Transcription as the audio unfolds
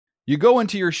You go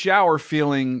into your shower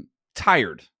feeling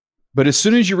tired, but as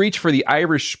soon as you reach for the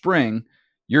Irish Spring,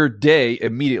 your day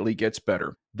immediately gets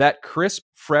better. That crisp,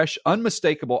 fresh,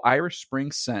 unmistakable Irish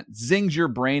Spring scent zings your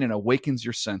brain and awakens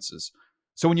your senses.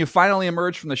 So when you finally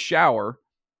emerge from the shower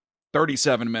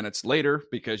 37 minutes later,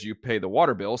 because you pay the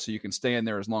water bill so you can stay in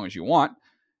there as long as you want,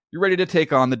 you're ready to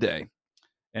take on the day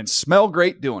and smell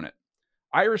great doing it.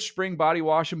 Irish Spring Body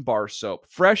Wash and Bar Soap.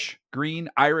 Fresh, green,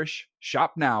 Irish.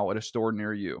 Shop now at a store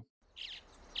near you.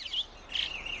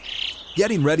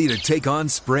 Getting ready to take on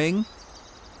spring?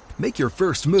 Make your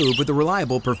first move with the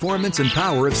reliable performance and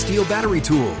power of Steel battery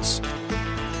tools.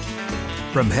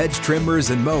 From hedge trimmers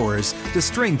and mowers to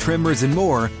string trimmers and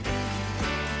more,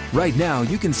 right now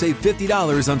you can save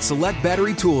 $50 on select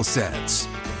battery tool sets.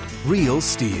 Real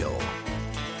Steel.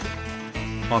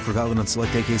 Offer valid on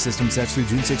select AK system sets through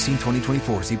June 16,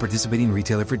 2024. See participating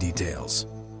retailer for details.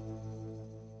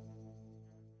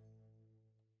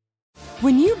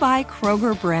 When you buy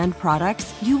Kroger brand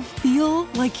products, you feel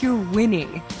like you're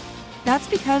winning. That's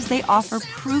because they offer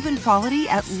proven quality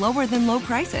at lower than low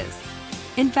prices.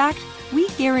 In fact, we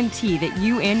guarantee that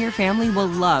you and your family will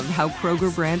love how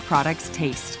Kroger brand products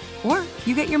taste, or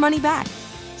you get your money back.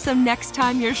 So next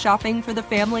time you're shopping for the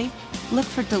family, look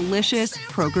for delicious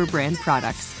Kroger brand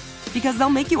products, because they'll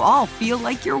make you all feel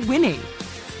like you're winning.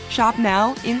 Shop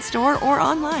now, in-store, or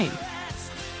online.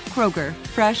 Kroger,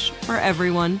 fresh for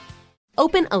everyone.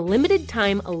 Open a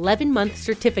limited-time 11-month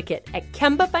certificate at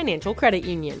Kemba Financial Credit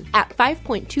Union. At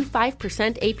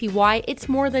 5.25% APY, it's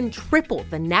more than triple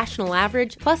the national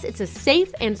average, plus it's a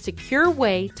safe and secure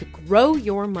way to grow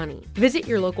your money. Visit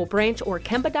your local branch or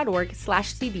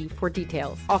kemba.org/cb for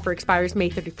details. Offer expires May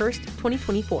 31st,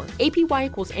 2024. APY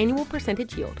equals annual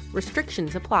percentage yield.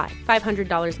 Restrictions apply.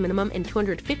 $500 minimum and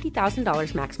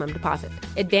 $250,000 maximum deposit.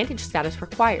 Advantage status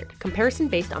required. Comparison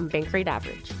based on bank rate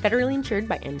average. Federally insured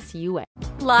by NCUA.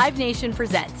 Live Nation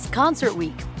presents Concert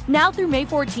Week. Now through May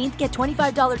 14th, get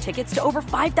 $25 tickets to over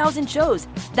 5,000 shows.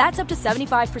 That's up to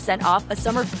 75% off a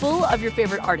summer full of your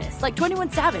favorite artists like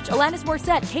 21 Savage, Alanis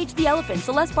Morissette, Cage the Elephant,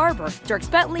 Celeste Barber, Dierks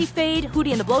Bentley, Fade,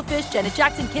 Hootie and the Blowfish, Janet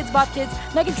Jackson, Kids Bop Kids,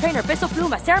 Meghan Trainor, Peso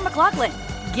Pluma, Sarah McLachlan.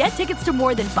 Get tickets to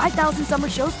more than 5,000 summer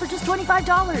shows for just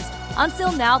 $25.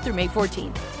 Until now through May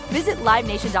 14th. Visit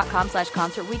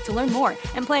LiveNation.com/Concert Week to learn more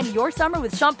and plan your summer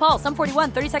with Sean Paul, Sum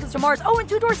 41, 30 Seconds to Mars, and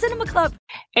Two Door Cinema Club.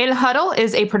 El Huddle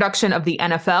is a production of the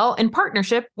NFL in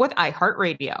partnership with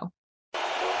iHeartRadio.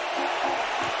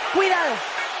 Cuidado.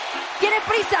 Tiene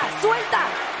prisa. Suelta.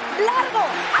 Largo.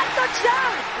 ¡A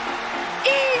touchdown!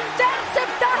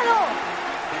 ¡Interceptado!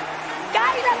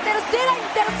 Cae la tercera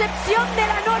intercepción de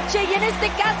la noche y en este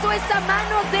caso es a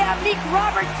manos de Amik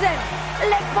Robertson.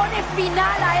 Le pone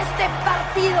final a este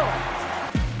partido.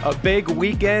 A big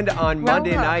weekend on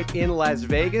Monday night in Las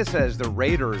Vegas as the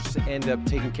Raiders end up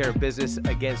taking care of business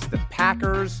against the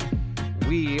Packers.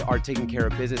 We are taking care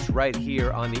of business right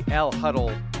here on the El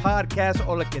Huddle podcast.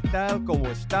 Hola, ¿qué tal? ¿Cómo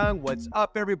están? What's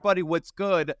up, everybody? What's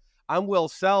good? I'm Will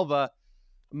Selva.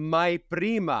 My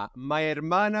prima, my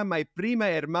hermana, my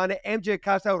prima hermana, MJ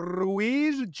Casa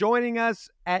Ruiz, joining us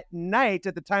at night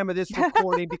at the time of this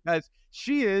recording because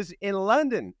she is in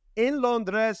London, in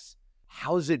Londres.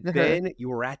 How's it been? You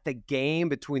were at the game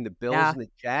between the Bills and the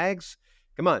Jags.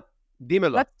 Come on,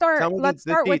 dímelo. Let's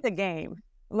start with the game.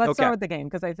 Let's start with the game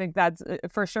because I think that's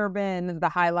for sure been the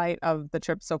highlight of the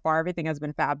trip so far. Everything has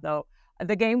been fab, though.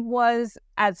 The game was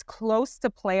as close to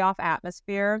playoff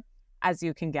atmosphere as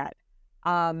you can get.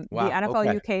 The NFL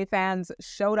UK fans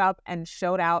showed up and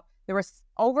showed out. There were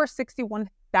over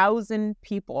 61,000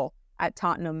 people at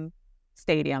Tottenham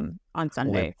Stadium on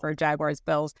Sunday for Jaguars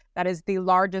Bills. That is the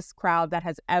largest crowd that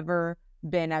has ever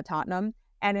been at Tottenham.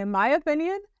 And in my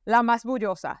opinion, la más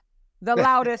bullosa, the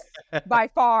loudest by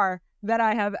far that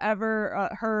I have ever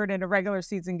heard in a regular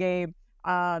season game.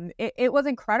 It was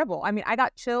incredible. I mean, I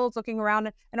got chills looking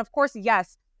around. And of course,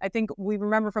 yes, I think we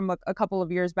remember from a couple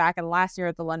of years back and last year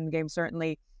at the London game,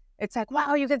 certainly, it's like,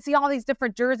 wow, you can see all these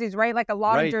different jerseys, right? Like a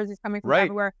lot of jerseys coming from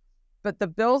everywhere. But the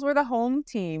Bills were the home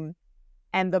team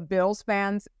and the Bills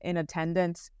fans in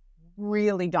attendance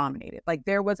really dominated. Like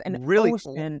there was an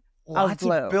ocean of blue.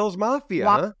 Lots of Bills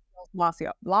Mafia,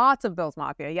 Lots of Bills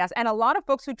Mafia, yes. And a lot of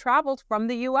folks who traveled from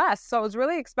the U.S. So I was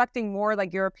really expecting more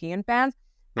like European fans.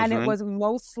 And it was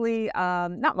mostly,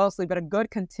 not mostly, but a good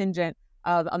contingent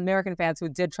of American fans who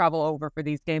did travel over for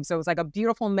these games. So it was like a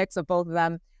beautiful mix of both of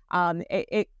them.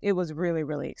 It was really,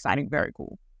 really exciting. Very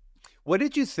cool. What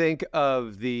did you think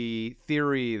of the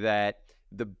theory that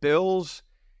the Bills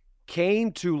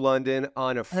came to London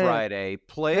on a Friday,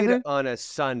 played on a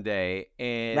Sunday,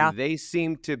 and they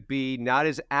seemed to be not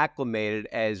as acclimated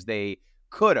as they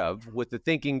could have, with the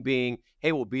thinking being,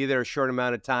 hey, we'll be there a short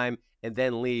amount of time and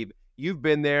then leave. You've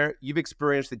been there. You've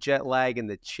experienced the jet lag and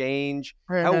the change.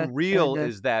 How real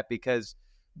is that? Because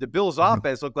the Bills'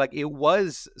 offense looked like it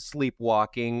was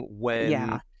sleepwalking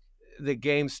when the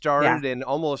game started and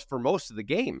almost for most of the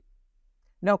game.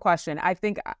 No question.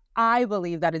 I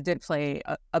believe that it did play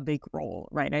a big role,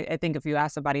 right? I think if you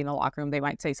ask somebody in the locker room, they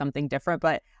might say something different,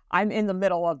 but I'm in the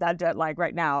middle of that jet lag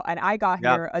right now. And I got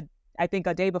here, I think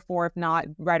a day before, if not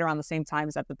right around the same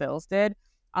times that the Bills did,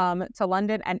 to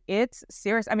London. And it's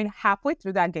serious. I mean, halfway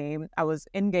through that game, I was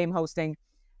in-game hosting,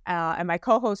 and my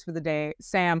co-host for the day,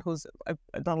 Sam, who's an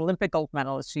Olympic gold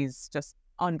medalist, she's just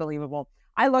unbelievable.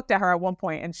 I looked at her at one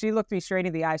point, and she looked me straight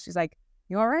in the eyes. She's like,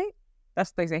 "You all right?"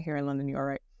 That's the place I hear in London. You all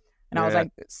right? And I was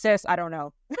like, "Sis, I don't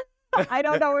know. I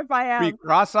don't know if I am." Are you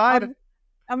cross-eyed?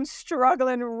 I'm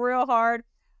struggling real hard.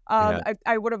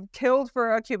 I would have killed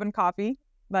for a Cuban coffee.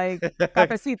 Like,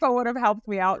 cafecito would have helped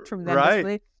me out tremendously.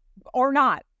 Right. Or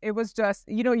not. It was just,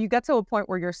 you get to a point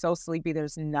where you're so sleepy,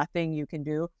 there's nothing you can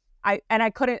do. I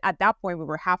couldn't, at that point, we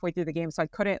were halfway through the game, so I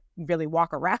couldn't really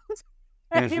walk around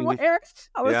anywhere.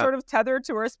 I was sort of tethered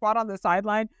to her spot on the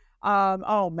sideline.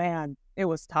 Oh, man, it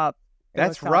was tough.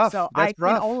 That's rough. So I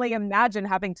can only imagine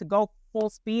having to go full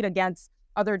speed against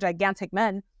other gigantic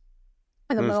men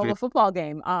in the middle of a football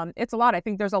game. It's a lot. I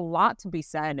think there's a lot to be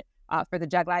said for the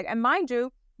jet lag. And mind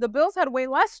you, the Bills had way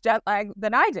less jet lag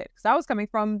than I did because I was coming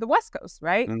from the West Coast,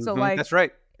 right? So that's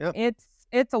right. Yeah.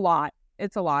 It's a lot.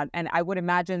 It's a lot. And I would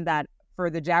imagine that for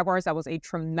the Jaguars, that was a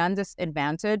tremendous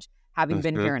advantage having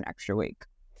been here an extra week.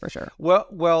 For sure.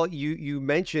 Well, you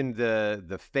mentioned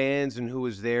the fans and who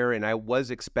was there, and I was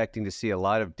expecting to see a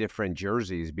lot of different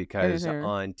jerseys because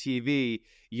on TV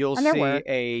you'll see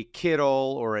a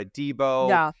Kittle or a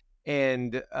Debo,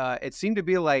 and it seemed to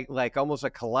be like almost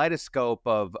a kaleidoscope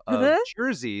of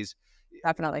jerseys.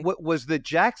 Definitely. What was the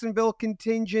Jacksonville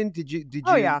contingent? Did you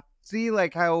see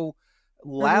like how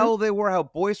loud they were, how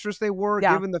boisterous they were,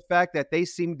 given the fact that they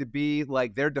seemed to be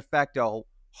like their de facto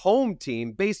home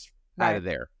team based out of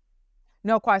there?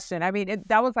 No question. I mean,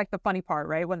 that was like the funny part,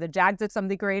 right? When the Jags did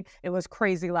something great, it was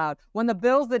crazy loud. When the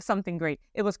Bills did something great,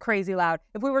 it was crazy loud.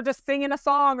 If we were just singing a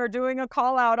song or doing a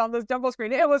call out on this jumbo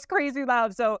screen, it was crazy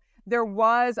loud. So there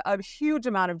was a huge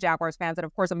amount of Jaguars fans. And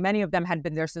of course, many of them had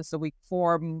been there since the week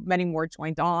before. Many more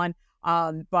joined on,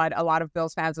 but a lot of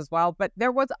Bills fans as well. But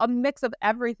there was a mix of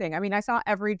everything. I mean, I saw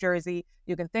every jersey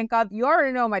you can think of. You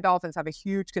already know my Dolphins have a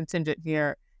huge contingent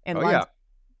here in London. Yeah.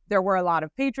 There were a lot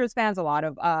of Patriots fans,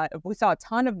 we saw a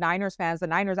ton of Niners fans. The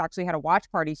Niners actually had a watch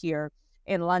party here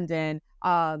in London.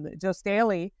 Joe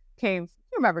Staley came.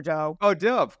 You remember Joe? Oh,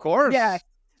 yeah, of course. Yeah.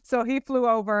 So he flew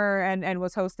over and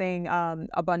was hosting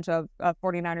a bunch of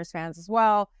 49ers fans as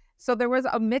well. So there was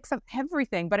a mix of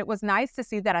everything, but it was nice to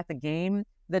see that at the game,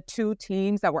 the two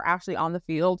teams that were actually on the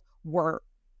field were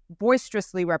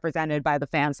boisterously represented by the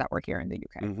fans that were here in the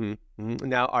UK.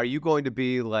 Now, are you going to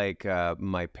be like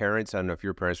my parents? I don't know if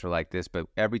your parents were like this, but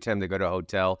every time they go to a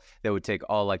hotel, they would take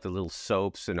all like the little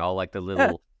soaps and all like the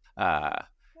little,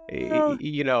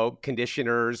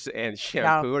 conditioners and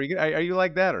shampoo. No. Are you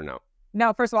like that or no?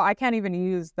 No, first of all, I can't even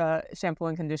use the shampoo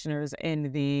and conditioners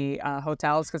in the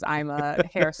hotels because I'm a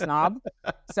hair snob.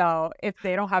 So if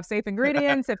they don't have safe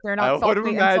ingredients, if they're not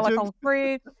salty and silicone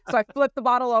free, so I flip the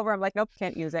bottle over. I'm like, nope,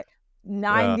 can't use it.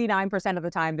 99% of the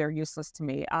time, they're useless to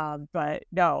me. But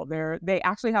no, they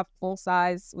actually have full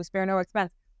size. We spare no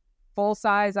expense. Full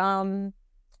size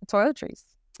toiletries.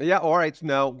 Yeah, all right.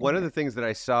 Now, one of the things that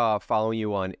I saw following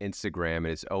you on Instagram, and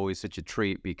it's always such a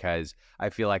treat because I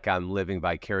feel like I'm living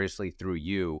vicariously through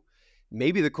you.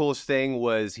 Maybe the coolest thing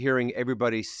was hearing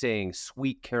everybody sing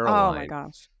Sweet Caroline. Oh, my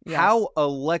gosh. Yes. How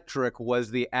electric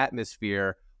was the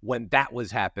atmosphere when that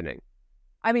was happening?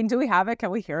 I mean, do we have it?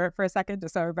 Can we hear it for a second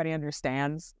just so everybody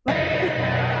understands?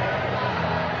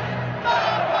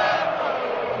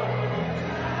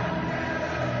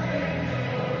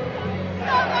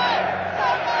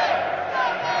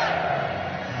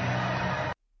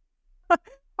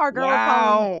 Our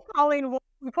girl, Colleen,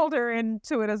 we pulled her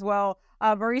into it as well.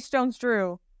 Maurice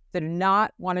Jones-Drew did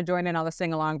not want to join in on the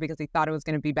sing-along because he thought it was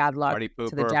going to be bad luck Party pooper.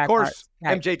 To the Jaguars. Of course,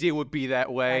 MJD would be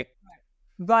that way. Right.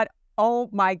 But, oh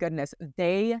my goodness,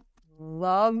 they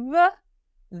love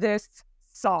this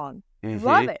song.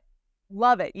 Love it.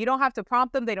 Love it. You don't have to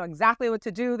prompt them. They know exactly what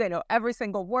to do. They know every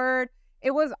single word.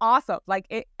 It was awesome.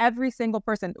 Every single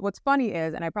person. What's funny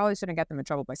is, and I probably shouldn't get them in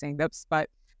trouble by saying this, but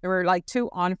there were like two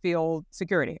on-field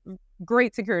security.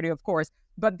 Great security, of course,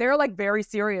 but they're like very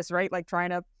serious, right? Like trying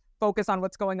to focus on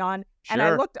what's going on. Sure. And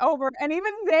I looked over and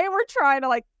even they were trying to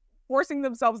like forcing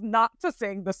themselves not to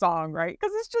sing the song, right?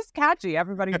 Because it's just catchy.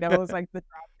 Everybody knows like the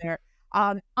drop there.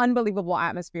 Unbelievable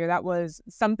atmosphere. That was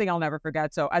something I'll never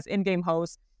forget. So as in-game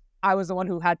host, I was the one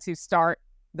who had to start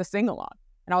the sing-along.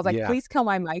 And I was like, please kill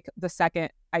my mic the second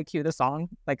I cue the song.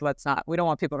 Like, we don't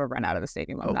want people to run out of the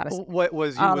stadium. What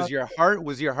was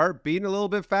your heart beating a little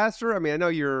bit faster? I mean, I know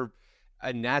you're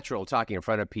a natural talking in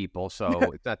front of people,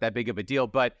 so it's not that big of a deal,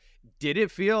 but did it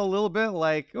feel a little bit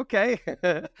like, okay.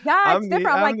 Yeah, it's different.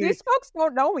 I'm like, these folks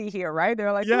don't know me here, right?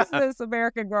 They're like, who's this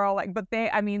American girl? Like, but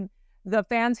the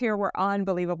fans here were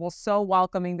unbelievable, so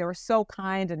welcoming. They were so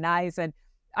kind and nice. And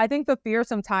I think the fear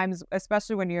sometimes,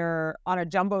 especially when you're on a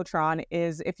Jumbotron,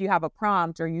 is if you have a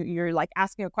prompt or you're like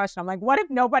asking a question, I'm like, what if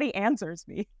nobody answers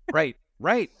me? Right.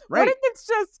 What if it's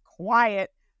just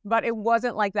quiet? But it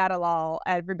wasn't like that at all.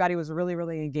 Everybody was really,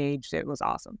 really engaged. It was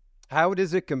awesome. How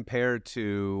does it compare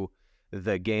to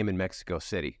the game in Mexico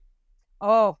City?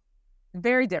 Oh,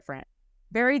 very different.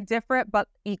 Very different, but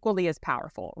equally as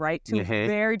powerful, right? Two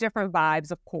very different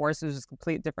vibes, of course. It was just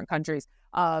completely different countries.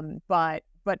 But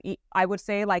I would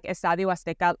say like Estadio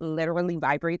Azteca literally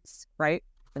vibrates, right?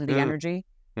 And the energy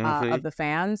of the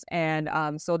fans. And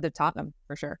so did Tottenham,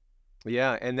 for sure.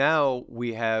 Yeah, and now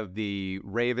we have the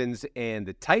Ravens and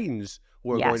the Titans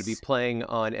who are going to be playing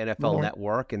on NFL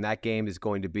Network, and that game is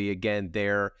going to be, again,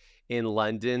 there in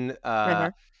London.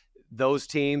 Those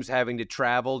teams having to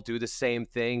travel, do the same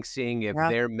thing, seeing if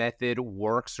their method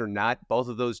works or not. Both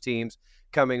of those teams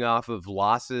coming off of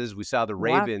losses. We saw the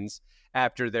Ravens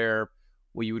after their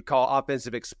what you would call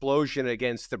offensive explosion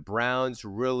against the Browns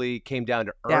really came down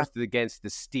to earth against the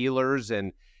Steelers,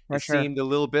 and it seemed a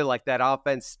little bit like that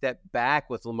offense stepped back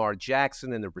with Lamar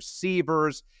Jackson and the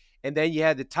receivers. And then you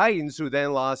had the Titans, who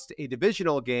then lost a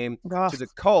divisional game to the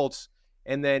Colts.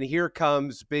 And then here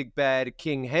comes Big Bad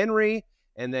King Henry.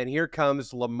 And then here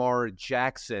comes Lamar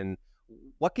Jackson.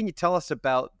 What can you tell us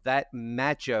about that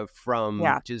matchup from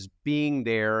just being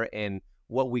there and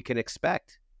what we can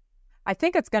expect? I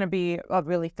think it's going to be a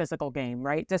really physical game,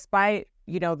 right? Despite,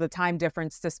 the time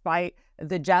difference, despite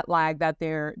the jet lag that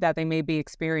they may be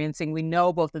experiencing, we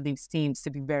know both of these teams to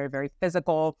be very, very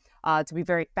physical, to be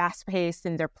very fast-paced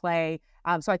in their play.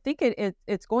 So I think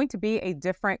it's going to be a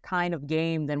different kind of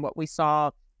game than what we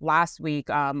saw last week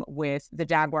with the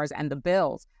Jaguars and the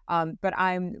Bills. But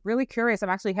I'm really curious. I'm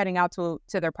actually heading out to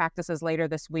their practices later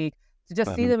this week to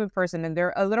just see them in person. And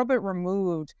they're a little bit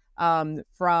removed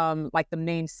from like the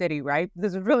main city, right?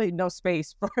 There's really no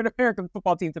space for an American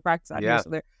football team to practice out here. So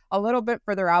they're a little bit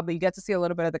further out, but you get to see a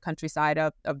little bit of the countryside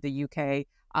of the UK.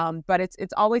 But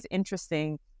it's always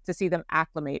interesting to see them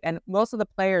acclimate. And most of the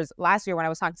players last year, when I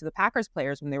was talking to the Packers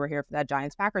players when they were here for that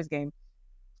Giants-Packers game,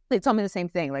 they told me the same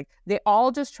thing. Like, they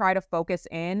all just try to focus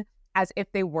in as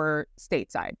if they were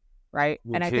stateside, right?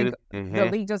 And I think the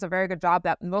league does a very good job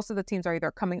that most of the teams are either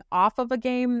coming off of a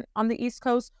game on the East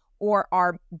Coast or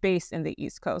are based in the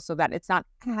East Coast, so that it's not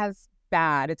as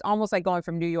bad. It's almost like going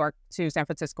from New York to San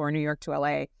Francisco or New York to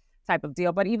LA type of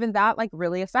deal. But even that like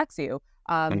really affects you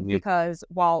because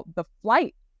while the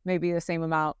flight may be the same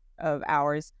amount of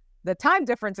hours, the time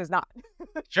difference is not.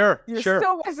 You're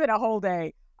still missing a whole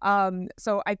day.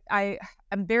 So I'm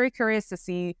very curious to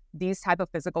see these type of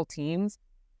physical teams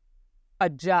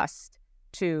adjust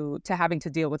to having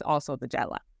to deal with also the jet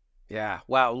lag. Yeah.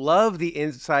 Wow. Love the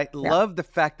insight. Love the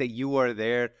fact that you are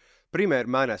there. Prima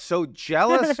hermana. So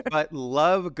jealous, but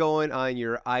love going on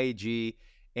your IG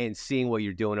and seeing what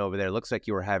you're doing over there. Looks like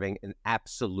you were having an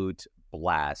absolute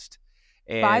blast.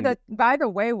 And by the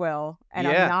way, Will, and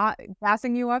I'm not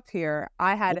passing you up here,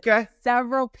 I had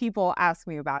several people ask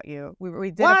me about you.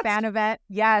 We did a fan event,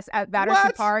 at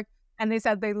Battersea Park, and they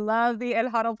said they love the El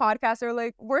Huddle podcast. They're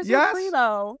like, where's your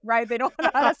Frilo? Right? They don't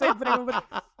know how to say it,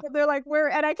 but they're like, where?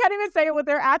 And I can't even say it with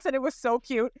their accent. It was so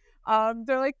cute.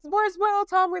 They're like, where's Will?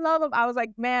 Tell him we love him. I was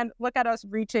like, man, look at us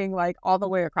reaching like all the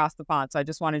way across the pond. So I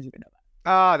just wanted you to know that.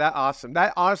 Oh, that's awesome.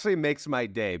 That honestly makes my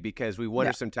day because we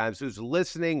wonder sometimes who's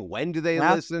listening, when do they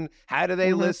listen, how do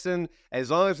they listen?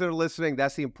 As long as they're listening,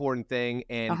 that's the important thing.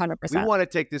 And 100%. we want to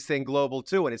take this thing global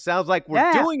too. And it sounds like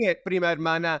we're doing it, prima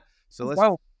hermana. So let's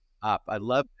up. I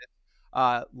love it.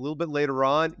 A little bit later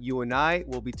on, you and I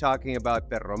will be talking about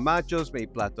Perro Machos, Mi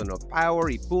Plato No Power,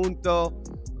 y Punto.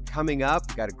 Coming up,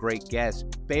 we got a great guest,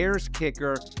 Bears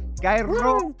kicker,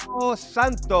 Cairo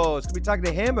Santos. We'll be talking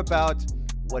to him about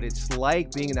what it's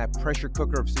like being in that pressure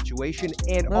cooker of situation,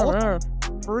 and also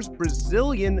first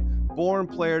Brazilian-born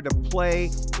player to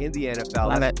play in the NFL.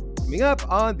 Love it. Coming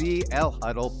up on the El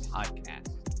Huddle podcast.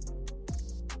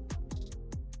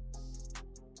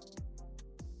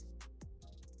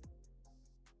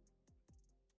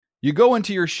 You go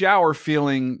into your shower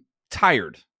feeling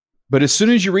tired, but as soon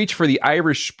as you reach for the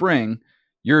Irish Spring,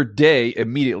 your day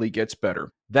immediately gets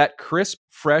better. That crisp,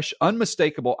 fresh,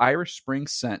 unmistakable Irish Spring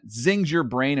scent zings your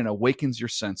brain and awakens your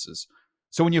senses.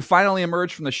 So when you finally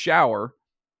emerge from the shower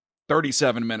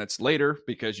 37 minutes later,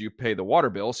 because you pay the water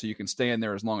bill so you can stay in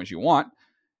there as long as you want,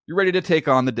 you're ready to take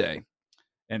on the day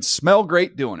and smell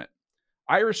great doing it.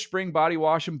 Irish Spring Body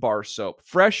Wash and Bar Soap.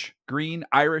 Fresh, green,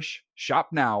 Irish. Shop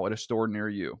now at a store near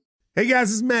you. Hey guys,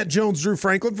 this is Matt Jones, Drew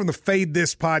Franklin from the Fade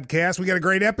This podcast. We got a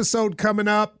great episode coming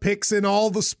up, picks in all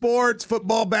the sports,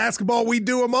 football, basketball, we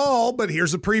do them all, but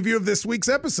here's a preview of this week's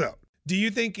episode. Do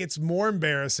you think it's more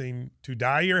embarrassing to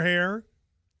dye your hair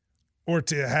or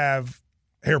to have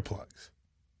hair plugs?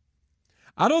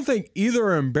 I don't think either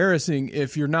are embarrassing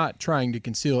if you're not trying to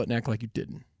conceal it and act like you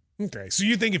didn't. Okay, so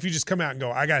you think if you just come out and go,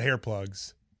 I got hair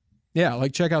plugs. Yeah,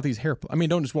 like check out these hair plugs. I mean,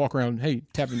 don't just walk around, hey,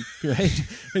 tapping,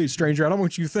 hey, stranger, I don't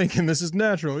want you thinking this is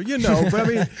natural, but I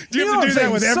mean. Do you have to do that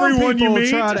with everyone you meet?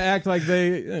 Try to act like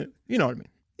they, you know what I mean.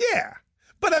 Yeah,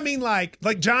 but I mean, like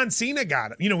John Cena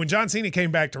got it. You know, when John Cena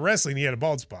came back to wrestling, he had a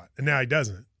bald spot, and now he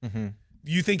doesn't. Mm-hmm.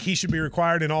 You think he should be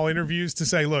required in all interviews to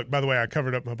say, look, by the way, I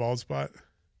covered up my bald spot?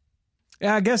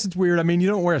 Yeah, I guess it's weird. I mean, you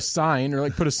don't wear a sign or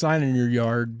like put a sign in your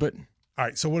yard, but. All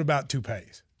right, so what about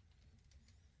toupees?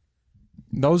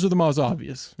 Those are the most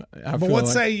obvious. But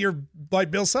let's say you're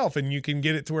like Bill Self and you can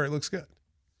get it to where it looks good.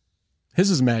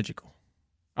 His is magical.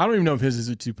 I don't even know if his is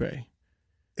a toupee.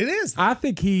 It is. I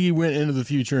think he went into the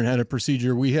future and had a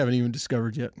procedure we haven't even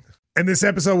discovered yet. And this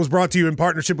episode was brought to you in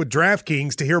partnership with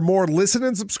DraftKings. To hear more, listen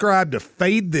and subscribe to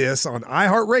Fade This on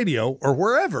iHeartRadio or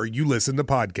wherever you listen to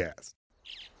podcasts.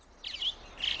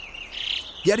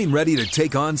 Getting ready to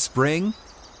take on spring?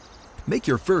 Make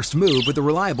your first move with the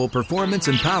reliable performance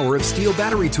and power of Steel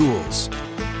battery tools.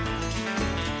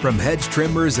 From hedge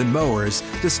trimmers and mowers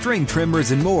to string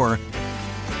trimmers and more,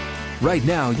 right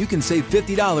now you can save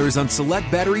 $50 on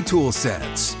select battery tool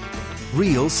sets.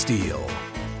 Real Steel.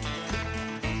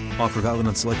 Offer valid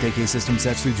on select AK system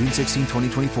sets through June 16,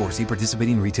 2024. See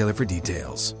participating retailer for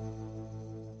details.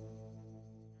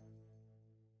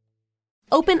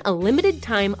 Open a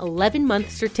limited-time 11-month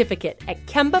certificate at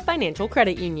Kemba Financial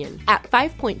Credit Union. At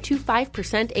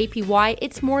 5.25% APY,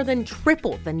 it's more than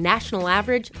triple the national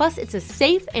average, plus it's a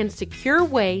safe and secure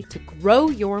way to grow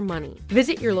your money.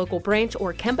 Visit your local branch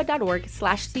or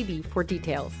kemba.org/cb for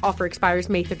details. Offer expires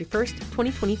May 31st,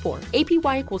 2024.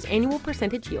 APY equals annual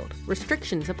percentage yield.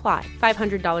 Restrictions apply.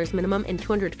 $500 minimum and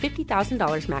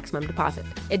 $250,000 maximum deposit.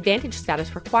 Advantage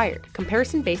status required.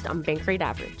 Comparison based on bank rate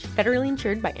average. Federally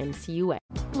insured by NCUA.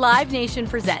 Live Nation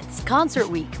presents Concert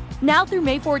Week. Now through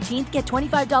May 14th, get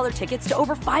 $25 tickets to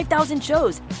over 5,000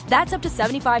 shows. That's up to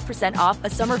 75% off a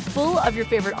summer full of your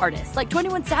favorite artists like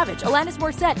 21 Savage, Alanis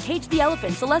Morissette, Cage the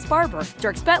Elephant, Celeste Barber,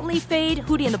 Dierks Bentley, Fade,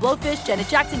 Hootie and the Blowfish, Janet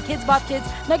Jackson, Kids Bop Kids,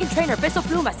 Meghan Trainor, Bissell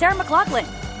Pluma, Sarah McLachlan.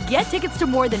 Get tickets to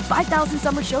more than 5,000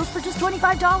 summer shows for just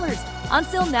 $25. On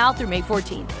sale now through May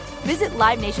 14th. Visit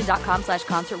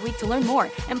livenation.com/Concert Week to learn more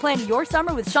and plan your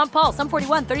summer with Sean Paul, Sum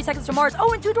 41, 30 Seconds to Mars,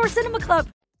 and Two Door Cinema Club.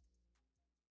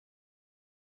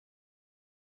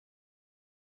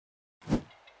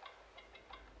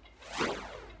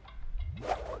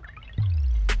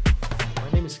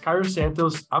 My name is Cairo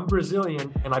Santos. I'm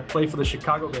Brazilian and I play for the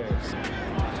Chicago Bears.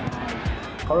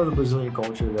 Part of the Brazilian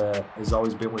culture that has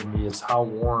always been with me is how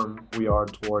warm we are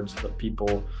towards the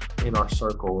people in our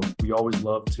circle. We always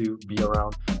love to be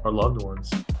around our loved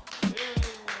ones.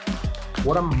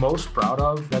 What I'm most proud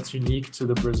of that's unique to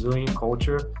the Brazilian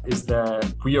culture is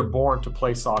that we are born to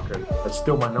play soccer. That's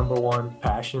still my number one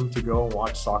passion, to go and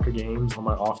watch soccer games on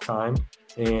my off time.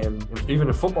 And even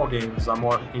in football games, I'm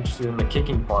more interested in the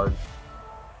kicking part.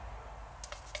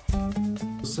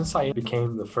 Since I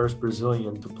became the first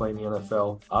Brazilian to play in the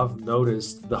NFL, I've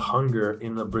noticed the hunger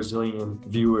in the Brazilian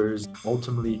viewers,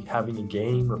 ultimately having a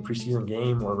game, a preseason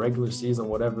game or a regular season,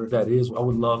 whatever that is. I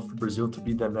would love for Brazil to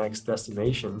be their next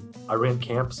destination. I ran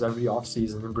camps every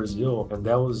offseason in Brazil, and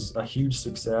that was a huge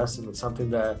success. And it's something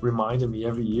that reminded me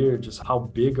every year just how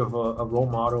big of a role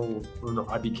model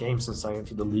I became since I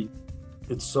entered the league.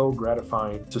 It's so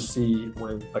gratifying to see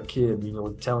when a kid,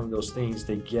 telling those things,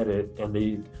 they get it and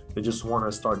they just want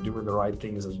to start doing the right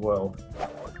things as well.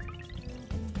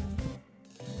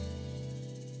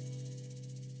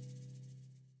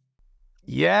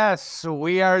 Yes,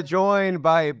 we are joined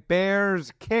by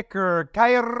Bears kicker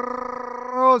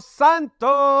Cairo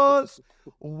Santos.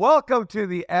 Welcome to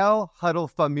the El Huddle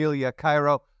Familia,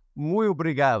 Cairo. Muy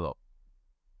obrigado.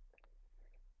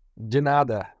 De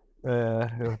nada.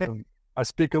 I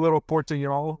speak a little Portuguese,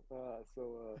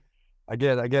 I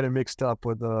get it mixed up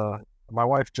with my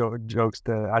wife jokes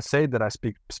that I say that I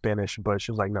speak Spanish, but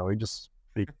she was like, no, we just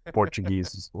speak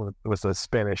Portuguese with a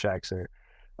Spanish accent.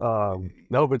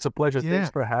 No, but it's a pleasure. Yeah. Thanks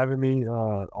for having me.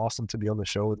 Awesome to be on the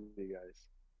show with you guys.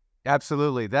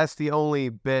 Absolutely. That's the only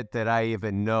bit that I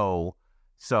even know.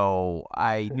 So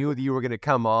I knew that you were going to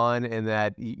come on and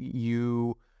that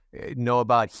you know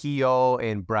about Rio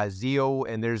and Brazil,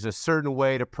 and there's a certain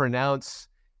way to pronounce,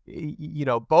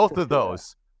 both of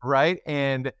those, right?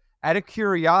 And out of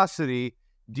curiosity,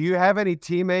 do you have any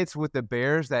teammates with the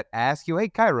Bears that ask you, "Hey,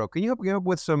 Cairo, can you help me up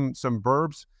with some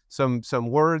verbs, some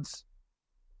words?"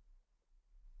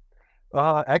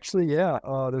 Actually, yeah.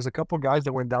 There's a couple guys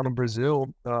that went down to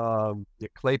Brazil.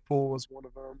 Claypool was one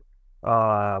of them.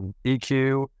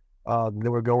 EQ. They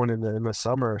were going in the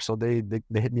summer, so they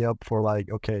hit me up for like,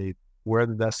 okay, where are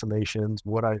the destinations?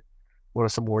 What are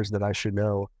some words that I should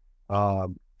know?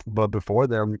 But before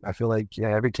them, I feel like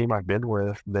every team I've been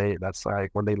with, that's like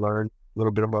when they learn a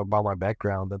little bit about my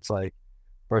background. That's like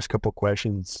first couple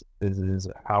questions is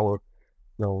how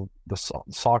the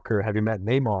soccer. Have you met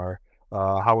Neymar?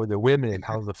 How are the women?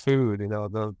 How's the food?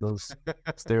 Those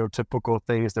stereotypical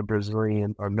things that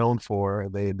Brazilians are known for.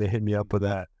 They hit me up with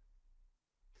that.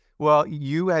 Well,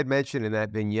 you had mentioned in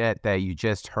that vignette that you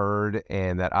just heard,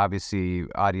 and that obviously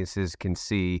audiences can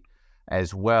see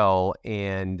as well.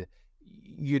 And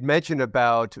you'd mentioned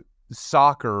about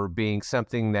soccer being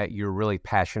something that you're really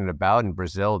passionate about in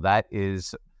Brazil. That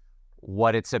is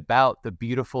what it's about, the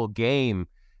beautiful game,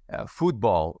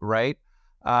 football, right?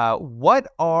 What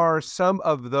are some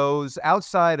of those,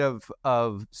 outside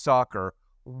of soccer,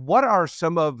 what are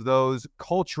some of those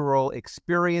cultural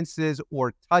experiences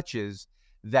or touches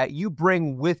that you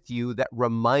bring with you that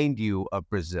remind you of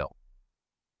Brazil?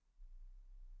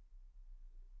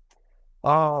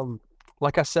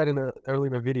 Like I said early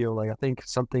in the video, like I think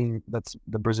something that's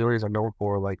the Brazilians are known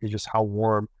for, like, is just how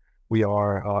warm we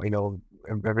are.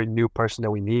 Every new person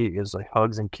that we meet is like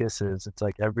hugs and kisses. It's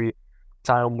like every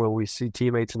time when we see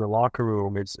teammates in the locker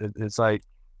room, it's like,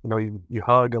 you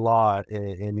hug a lot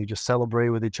and you just celebrate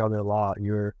with each other a lot.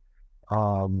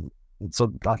 And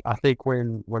so I think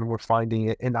when we're finding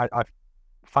it, and I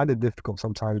find it difficult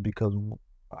sometimes because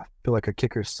I feel like a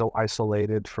kicker is so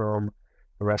isolated from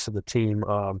the rest of the team.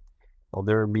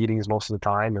 There are meetings most of the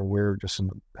time, and we're just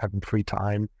having free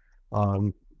time.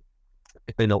 Walking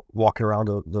around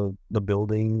the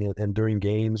building, and during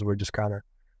games, we're just kind of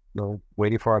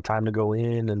waiting for our time to go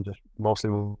in and just mostly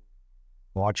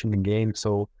watching the game.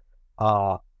 So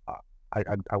I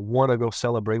want to go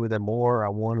celebrate with them more. I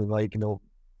want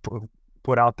to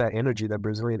put out that energy, that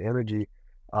Brazilian energy.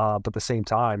 But at the same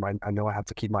time, I know I have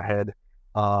to keep my head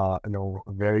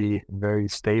very, very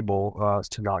stable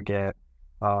to not get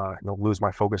lose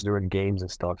my focus during games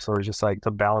and stuff. So it's just like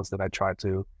the balance that I try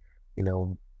to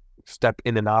step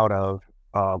in and out of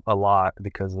a lot,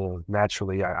 because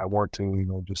naturally I want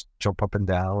to just jump up and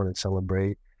down and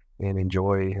celebrate and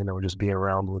enjoy just being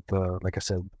around with like I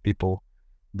said, people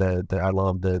that I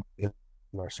love that in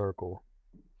our circle.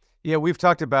 Yeah, we've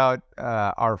talked about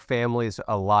our families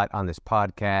a lot on this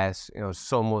podcast.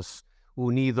 Somos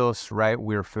unidos, right?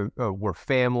 We're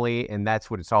family, and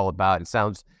that's what it's all about. It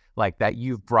sounds like that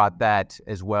you've brought that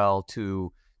as well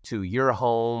to your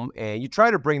home, and you try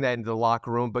to bring that into the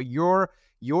locker room. But your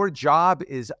job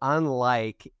is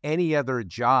unlike any other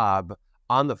job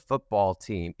on the football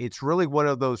team. It's really one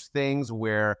of those things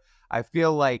where I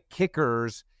feel like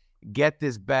kickers get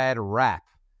this bad rap,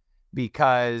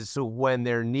 because when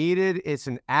they're needed, it's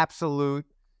an absolute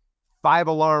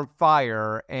 5-alarm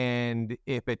fire. And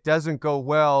if it doesn't go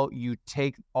well, you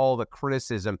take all the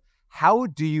criticism. How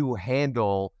do you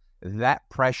handle that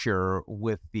pressure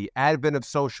with the advent of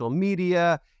social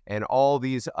media and all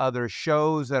these other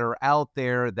shows that are out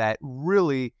there that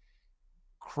really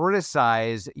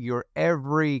criticize your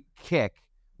every kick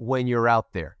when you're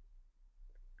out there?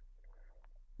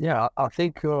 Yeah, I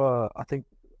think something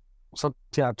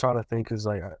I try to think is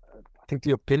like, I think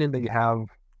the opinion that you have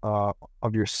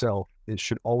of yourself, it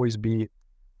should always be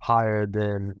higher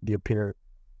than the opinion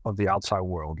of the outside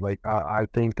world. Like I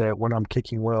think that when I'm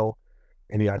kicking well,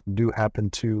 and I do happen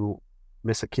to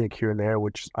miss a kick here and there,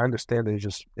 which I understand is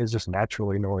just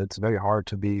natural. It's very hard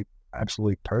to be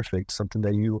absolutely perfect. Something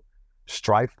that you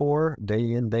strive for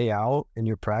day in, day out in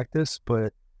your practice,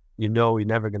 but you're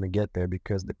never going to get there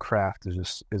because the craft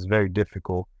is very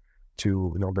difficult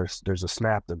to, there's a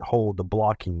snap, the hold, the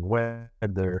blocking,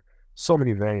 weather, so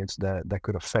many variants that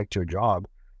could affect your job.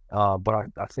 But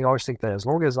I always think that as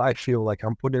long as I feel like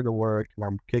I'm putting in the work and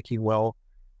I'm kicking well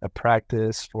at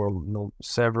practice for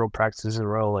several practices in a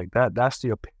row, like that's the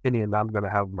opinion that I'm going to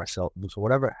have of myself. So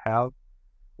whatever I have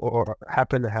or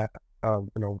happen to have,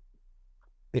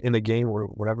 in a game or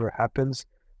whatever happens,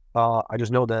 I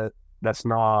just know that that's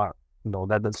not,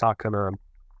 that's not going to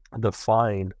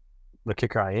define the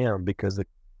kicker I am, because the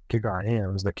kicker I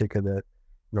am is the kicker that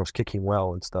is kicking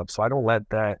well and stuff. So I don't let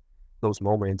those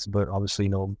moments. But obviously,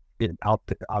 the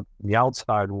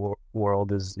outside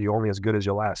world is you're only as good as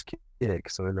your last kick.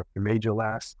 So if you made your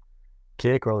last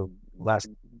kick or last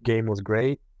game was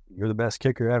great, you're the best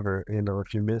kicker ever.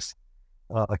 If you miss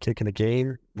a kick in a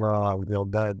game,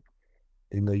 that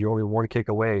you're only one kick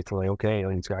away to okay,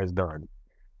 this guy's done.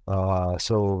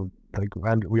 So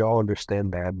we all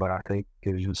understand that, but I think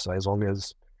it's just as long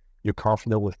as you're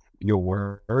confident with your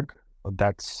work,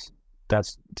 that's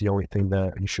the only thing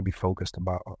that you should be focused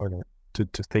about, or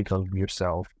to think of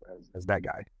yourself as that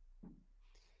guy.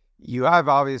 You have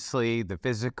obviously the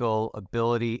physical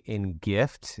ability and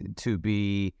gift to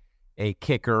be a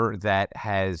kicker that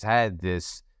has had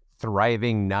this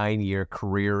thriving 9-year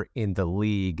career in the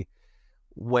league.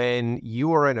 When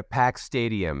you are in a packed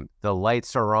stadium, the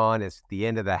lights are on, it's the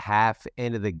end of the half,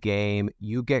 end of the game,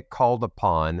 you get called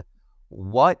upon.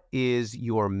 What is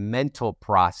your mental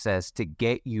process to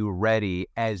get you ready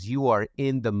as you are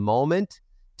in the moment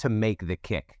to make the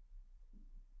kick?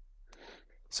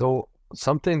 So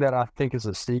something that I think is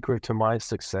a secret to my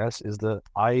success is that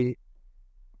I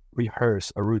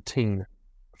rehearse a routine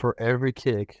for every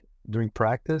kick during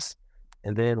practice.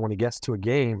 And then when it gets to a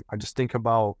game, I just think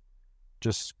about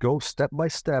just go step by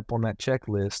step on that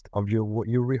checklist of what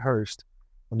you rehearsed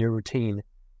on your routine.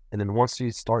 And then once you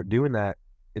start doing that,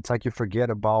 it's like you forget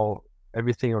about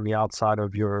everything on the outside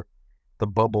of the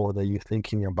bubble that you're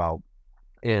thinking about.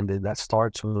 And then that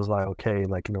starts with okay,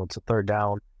 it's a third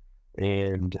down.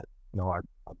 And,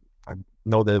 I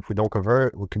know that if we don't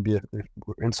convert, if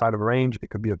we're inside of range, it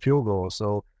could be a field goal.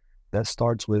 So that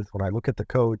starts with when I look at the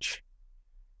coach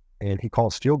and he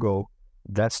calls field goal,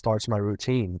 that starts my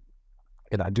routine.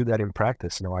 And I do that in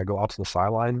practice. I go out to the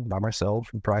sideline by myself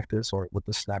in practice or with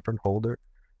the snapper and holder,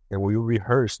 and we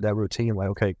rehearse that routine.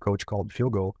 Okay, coach called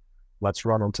field goal. Let's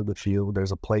run onto the field.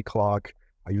 There's a play clock.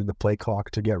 I use the play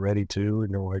clock to get ready too.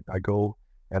 I go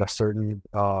at a certain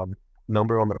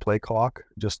number on the play clock,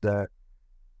 just that,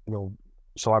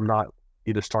 so I'm not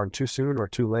either starting too soon or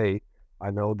too late.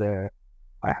 I know that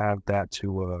I have that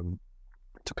to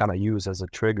kind of use as a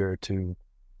trigger to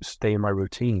stay in my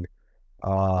routine.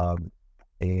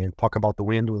 And talk about the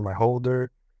wind with my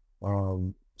holder.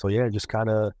 So yeah, just kind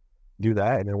of do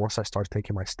that. And then once I start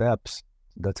taking my steps,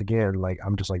 that's again,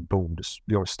 I'm just boom, just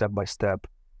step by step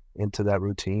into that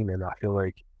routine. And I feel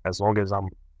like as long as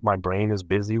my brain is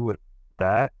busy with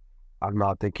that, I'm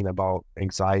not thinking about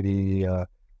anxiety,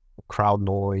 crowd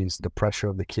noise, the pressure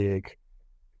of the kick.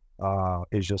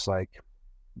 It's just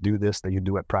do this that you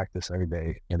do at practice every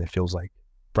day. And it feels like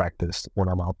practice when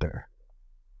I'm out there.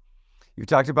 You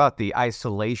talked about the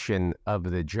isolation of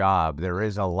the job. There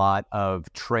is a lot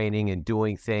of training and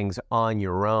doing things on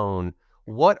your own.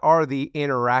 What are the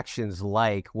interactions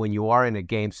like when you are in a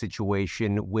game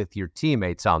situation with your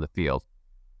teammates on the field?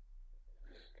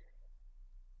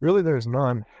 Really, there's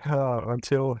none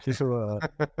until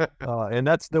and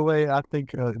that's the way I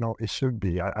think it should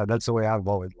be. That's the way I've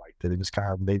always liked it. It just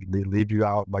kind of they leave you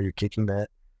out while you're kicking that,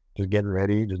 just getting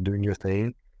ready, just doing your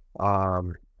thing.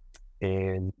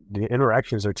 And the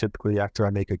interactions are typically after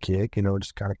I make a kick,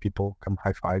 just kind of people come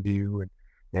high five you,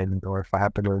 and or if I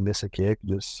happen to miss a kick,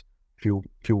 just few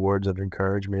words of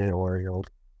encouragement, or you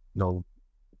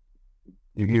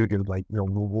can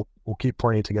we'll keep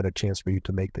playing to get a chance for you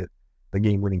to make the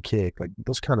game winning kick,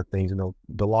 those kind of things.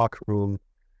 The locker room,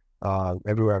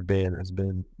 everywhere I've been has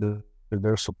been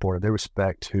they're supportive, they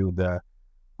respect too.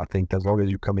 I think as long as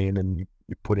you come in and you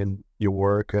put in your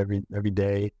work every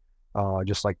day.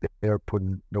 Just like they're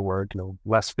putting the work,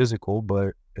 less physical,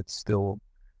 but it's still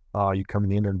you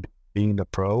coming in and being a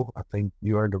pro. I think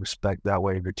you earn the respect that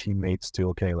way of your teammates too.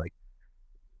 Okay,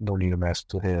 don't need to mess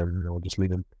with him. Just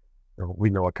leave him. We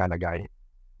know what kind of guy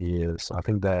he is. So I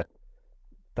think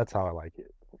that's how I like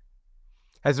it.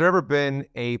 Has there ever been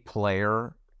a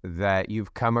player that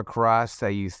you've come across that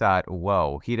you thought,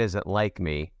 "Whoa, he doesn't like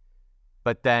me,"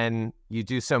 but then you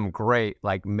do something great,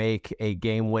 like make a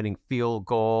game-winning field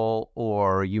goal,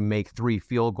 or you make 3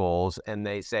 field goals, and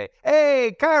they say,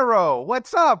 "Hey, Cairo,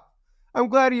 what's up? I'm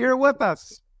glad you're here with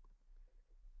us."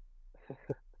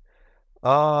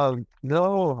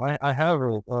 No, I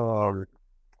haven't.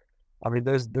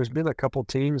 There's been a couple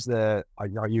teams that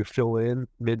you fill in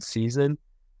mid-season,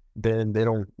 then they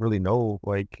don't really know,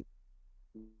 they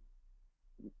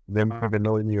don't even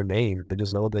know your name. They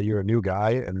just know that you're a new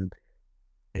guy,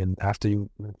 and after you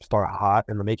start hot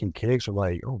and making kicks, you're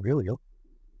like, oh, really?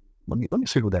 Let me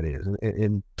see who that is,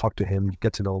 and talk to him,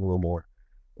 get to know him a little more.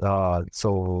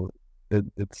 So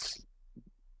it's,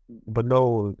 but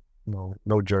no,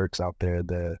 no jerks out there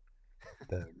that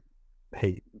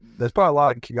hate. There's probably a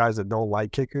lot of guys that don't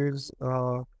like kickers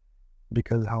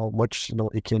because how much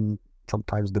it can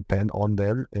sometimes depend on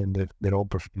them, and if they don't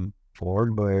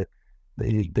perform, but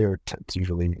they're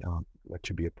usually let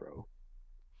you be a pro.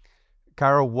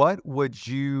 Cairo, what would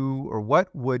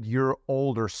your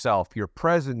older self, your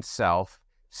present self,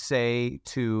 say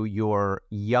to your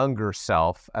younger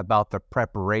self about the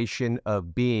preparation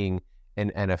of being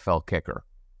an NFL kicker?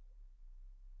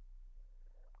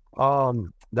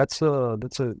 That's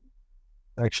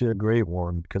actually a great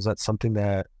one, because that's something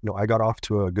that I got off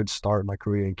to a good start in my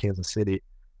career in Kansas City,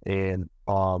 and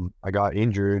I got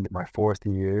injured my 4th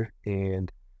year,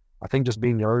 and I think just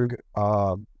being young,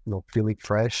 feeling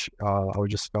fresh, I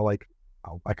would just felt like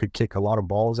I could kick a lot of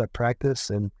balls at practice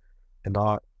and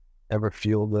not ever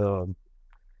feel the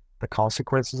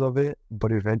consequences of it.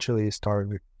 But eventually it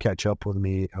started to catch up with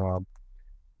me,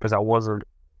 because I wasn't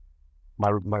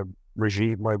my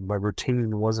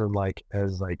routine wasn't like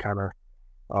as like kind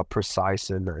of precise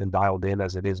and dialed in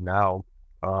as it is now.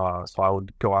 So I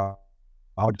would go out,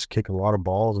 I would just kick a lot of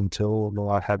balls until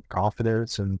I had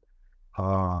confidence, and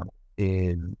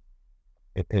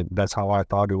that's how I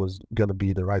thought it was gonna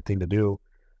be the right thing to do.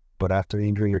 But after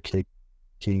injury or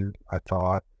kicking, I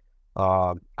thought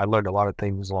I learned a lot of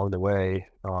things along the way.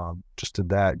 Just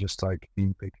like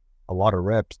a lot of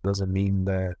reps doesn't mean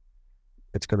that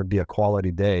it's going to be a quality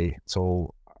day.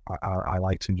 So I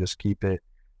like to just keep it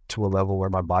to a level where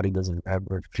my body doesn't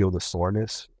ever feel the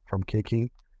soreness from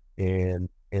kicking, and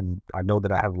I know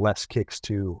that I have less kicks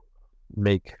to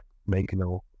make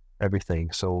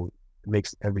everything. So it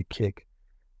makes every kick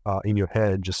in your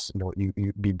head just you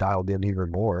be dialed in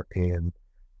even more, and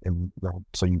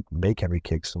so you make every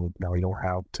kick. So now you don't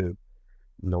have to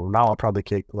now I'll probably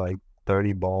kick like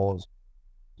 30 balls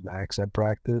max at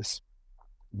practice.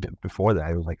 Before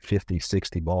that it was like 50,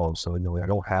 60 balls. So I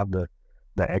don't have the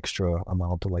extra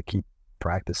amount to like keep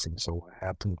practicing. So I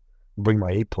have to bring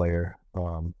my 8 player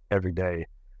every day.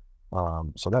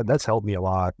 So that's helped me a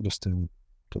lot, just to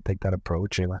take that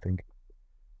approach. And I think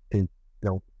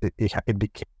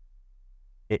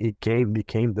it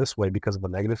became this way because of a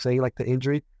negative thing like the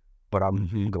injury. But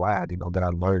I'm glad that I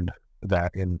learned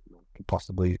that and could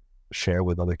possibly share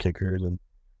with other kickers. And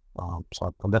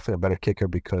so I'm definitely a better kicker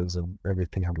because of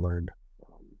everything I've learned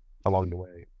along the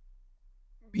way.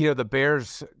 The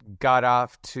Bears got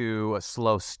off to a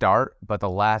slow start, but the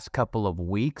last couple of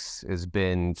weeks has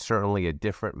been certainly a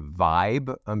different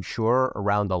vibe, I'm sure,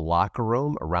 around the locker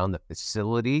room, around the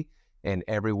facility, and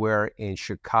everywhere in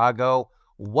Chicago.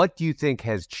 What do you think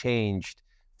has changed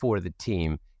for the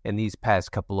team in these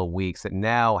past couple of weeks that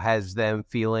now has them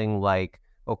feeling like,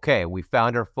 okay, we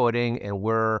found our footing and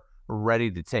we're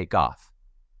ready to take off?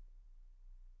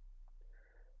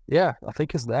 Yeah, I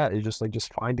think it's that. It's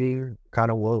just finding kind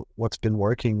of what's been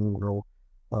working.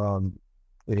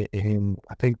 And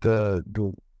I think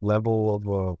the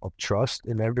level of trust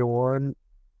in everyone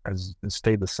has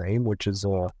stayed the same, which is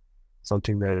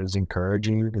something that is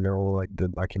encouraging. Like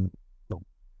I can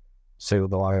say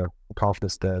with a lot of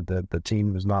confidence that the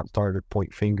team has not started to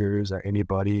point fingers at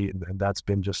anybody, and that's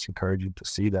been just encouraging to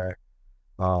see that.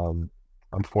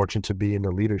 I'm fortunate to be in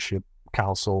the leadership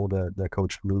council that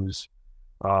Coach Blues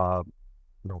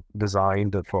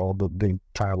designed for all the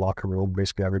entire locker room,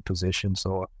 basically every position.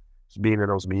 So just being in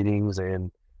those meetings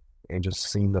and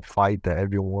just seeing the fight that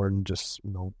everyone just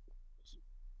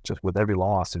with every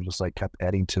loss, it just like kept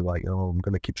adding to like, I'm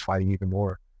going to keep fighting even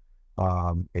more.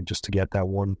 And just to get that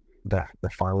one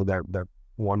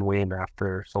win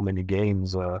after so many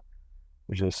games,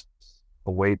 just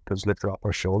a weight that's lifted off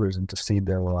our shoulders, and to see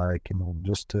them like,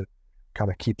 just to kind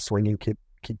of keep swinging, keep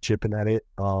chipping at it.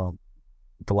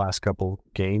 The last couple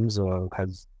games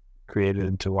has created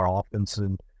into our offense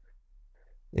and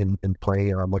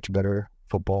playing a much better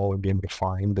football and being able to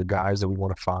find the guys that we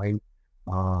want to find.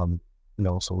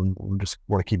 So we just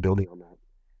want to keep building on that.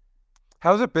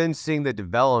 How's it been seeing the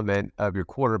development of your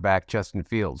quarterback, Justin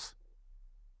Fields?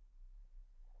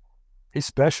 He's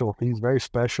special. He's very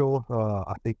special.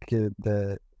 I think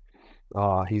that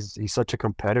he's such a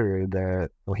competitor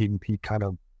that he kind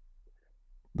of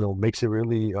makes it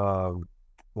really.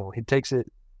 He takes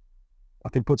it. I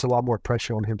think puts a lot more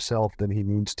pressure on himself than he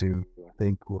needs to. I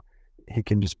think he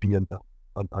can just be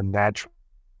a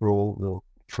natural,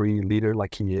 free leader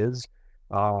like he is.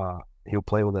 He'll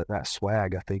play with that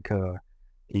swag. I think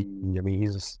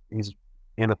he's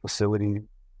in a facility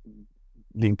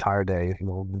the entire day.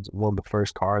 One of the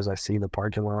first cars I see in the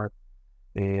parking lot,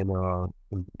 and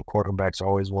the quarterback's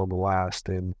always one of the last,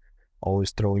 and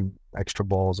always throwing extra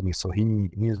balls at me. So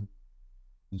he's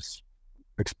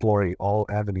exploring all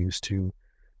avenues to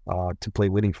play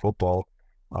winning football.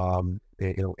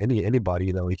 Anybody,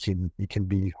 it can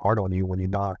be hard on you when you're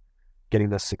not getting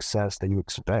the success that you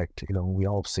expect. We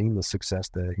all have seen the success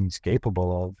that he's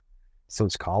capable of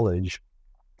since college,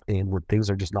 and when things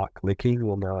are just not clicking,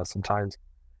 well, sometimes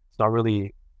it's not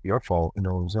really your fault.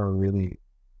 It's not really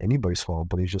anybody's fault,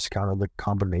 but it's just kind of the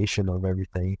combination of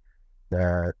everything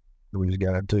that we just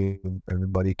got to do.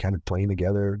 Everybody kind of playing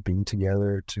together, being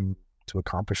together to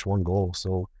accomplish one goal.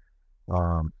 So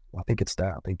I think it's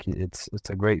that. I think it's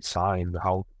a great sign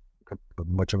how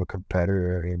much of a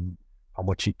competitor and how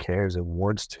much he cares and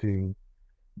wants to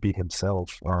be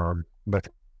himself. But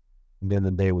at the end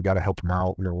of the day, we got to help him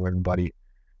out. Everybody,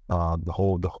 the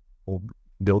whole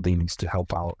building needs to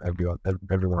help out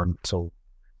everyone, so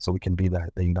we can be the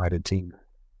united team.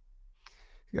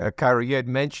 Cairo, you had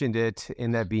mentioned it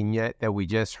in that vignette that we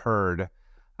just heard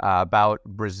about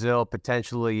Brazil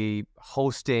potentially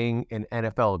hosting an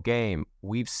NFL game.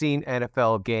 We've seen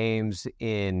NFL games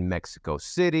in Mexico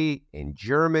City, in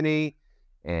Germany,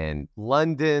 and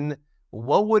London.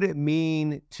 What would it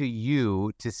mean to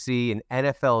you to see an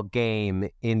NFL game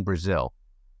in Brazil?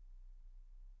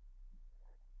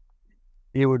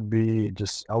 I would be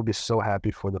so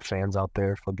happy for the fans out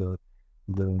there, for the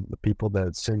people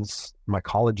that since my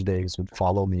college days would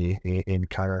follow me and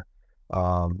kind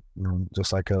of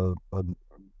just like a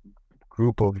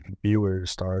group of viewers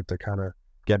start to kind of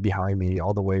get behind me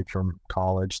all the way from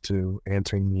college to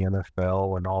entering the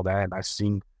NFL and all that. And I've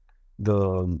seen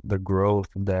the growth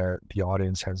that the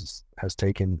audience has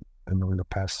taken in the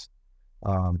past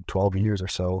 12 years or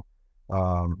so,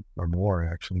 or more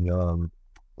actually.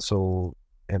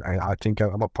 And I think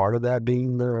I'm a part of that,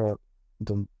 being the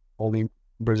only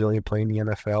Brazilian playing the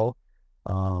NFL.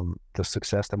 The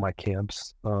success that my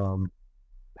camps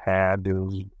had, it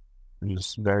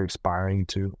was very inspiring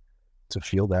to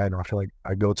feel that. And I feel like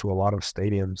I go to a lot of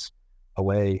stadiums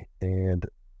away, and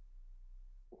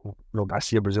I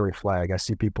see a Brazilian flag. I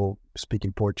see people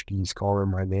speaking Portuguese, calling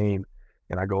my name,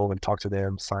 and I go over and talk to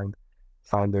them, sign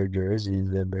their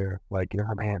jerseys, and they're like,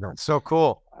 man, that's so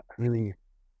cool. I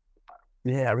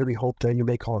really hope that you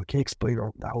make all the kicks, but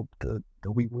I hope that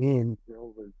we win.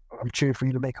 I'm cheering for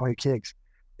you to make all your kicks,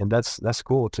 and that's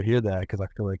cool to hear that, because I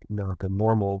feel like the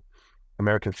normal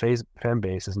American fan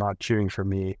base is not cheering for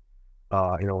me,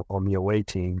 on the away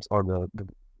teams or the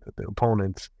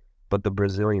opponents, but the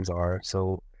Brazilians are.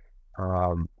 So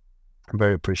I'm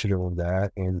very appreciative of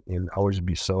that, and I would just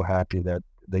be so happy that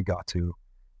they got to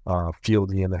feel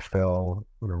the NFL,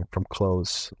 from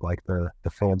close, like the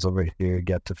fans over here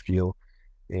get to feel.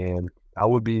 And I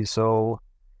would be so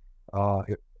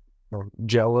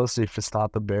jealous if it's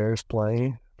not the Bears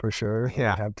playing, for sure.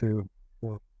 Yeah. I have to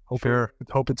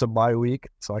hope it's a bye week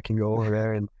so I can go over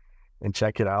there and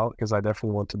check it out, because I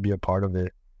definitely want to be a part of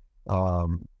it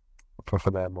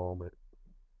for that moment.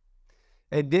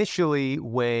 Initially,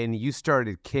 when you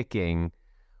started kicking,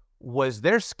 was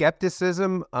there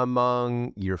skepticism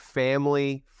among your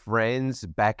family, friends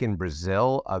back in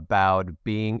Brazil about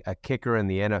being a kicker in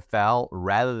the NFL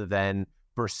rather than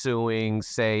pursuing,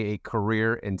 say, a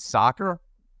career in soccer?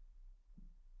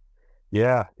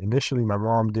 Yeah, initially my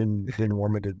mom didn't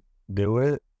want me to do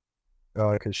it,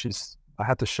 because I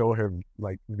had to show her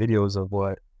like videos of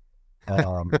what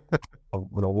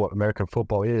what American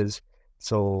football is.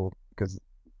 So, because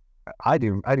I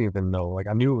didn't even know. Like,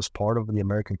 I knew it was part of the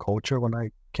American culture when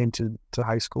I came to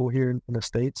high school here in the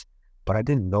States, but I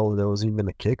didn't know there was even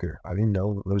a kicker. I didn't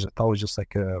know I thought it was just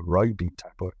like a rugby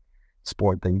type of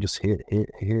sport that you just hit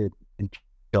each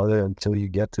other until you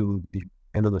get to the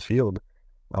end of the field.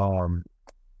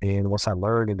 And once I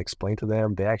learned and explained to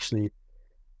them, they actually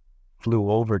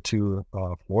flew over to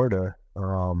Florida,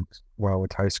 where I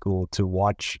went to high school, to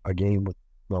watch a game with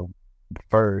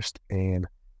first, and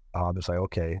it's like,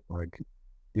 okay, like,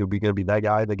 you're gonna be that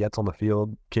guy that gets on the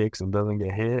field, kicks, and doesn't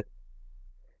get hit.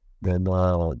 Then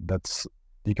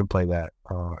you can play that,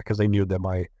 because they knew that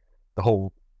the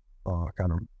whole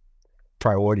kind of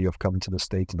priority of coming to the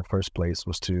States in the first place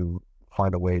was to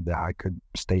find a way that I could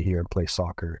stay here and play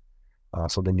soccer.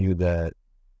 So they knew that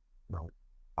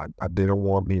I didn't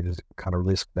want me to kind of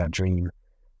risk that dream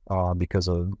because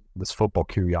of this football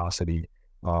curiosity,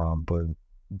 but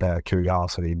that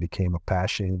curiosity became a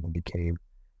passion and became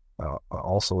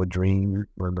also a dream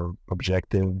or an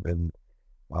objective, and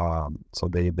so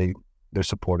they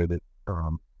supported it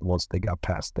once they got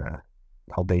past that,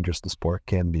 how dangerous the sport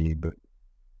can be. But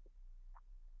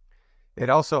it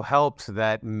also helps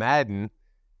that Madden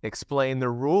explained the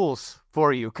rules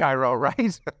for you, Cairo,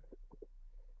 right?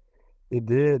 It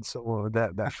did. So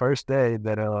that first day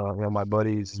that my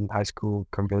buddies in high school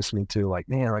convinced me to, like,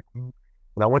 man, like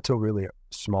when I went to a really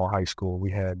small high school, we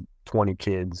had 20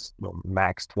 kids,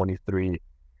 max 23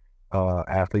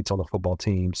 athletes on the football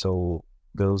team. So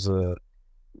there was a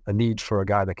need for a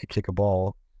guy that could kick a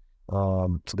ball.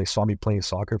 So they saw me playing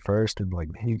soccer first and like,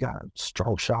 man, you got a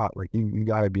strong shot. Like you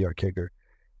got to be our kicker.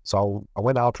 So I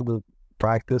went out to the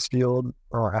practice field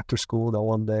after school that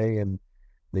one day, and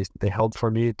they held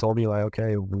for me, told me like,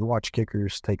 okay, we watch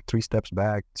kickers take 3 steps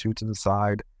back, 2 to the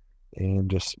side, and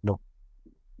just,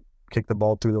 kick the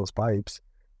ball through those pipes.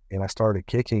 And I started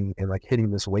kicking and like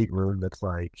hitting this weight room that's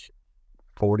like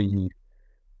 40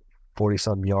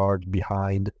 some yards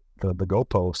behind the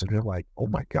goalpost, and they're like, oh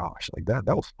my gosh, like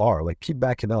that was far, like keep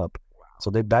backing up. Wow. So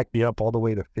they backed me up all the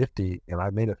way to 50, and I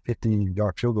made a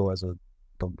 50-yard field goal as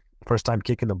the first time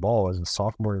kicking the ball as a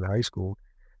sophomore in high school.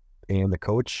 And the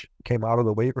coach came out of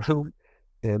the weight room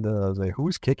and was like,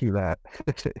 who's kicking that?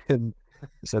 And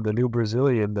he said, the new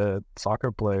Brazilian, the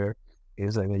soccer player.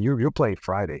 He's like, you're playing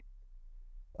Friday.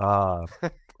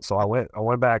 So I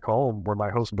went back home where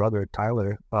my host brother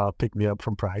Tyler picked me up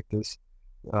from practice.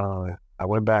 I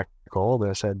went back home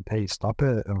and I said, hey, stop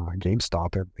at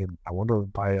GameStop and I want to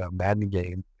buy a Madden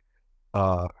game.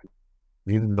 You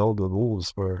didn't know the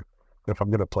rules for if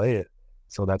I'm gonna play it.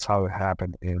 So that's how it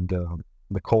happened. And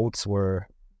the Colts were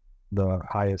the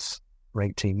highest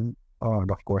ranked team.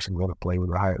 And of course, I'm going to play with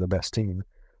the best team.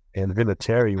 And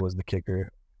Vinatieri was the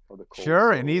kicker for the Colts.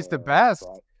 Sure, and he's the best.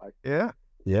 So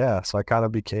Yeah, so I kind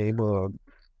of became a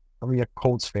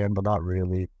Colts fan, but not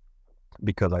really,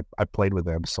 because I played with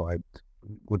them. So I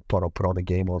would put on a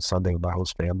game on Sunday with my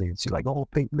host family and see like, oh,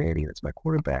 Peyton Manning, that's my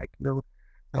quarterback.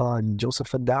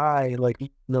 Joseph Adai, like,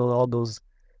 all those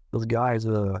guys,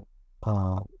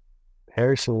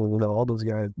 Harrison, all those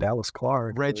guys, Dallas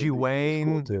Clark, Reggie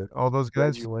Wayne, cool all those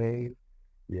guys. Reggie Wayne,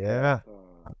 yeah.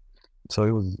 So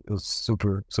it was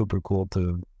super, super cool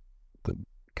to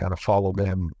kind of follow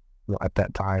them at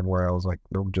that time where I was like,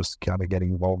 just kind of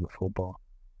getting involved with football.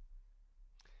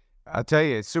 I'll tell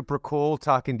you, it's super cool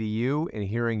talking to you and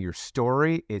hearing your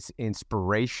story. It's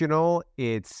inspirational.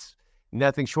 It's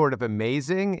nothing short of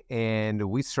amazing. And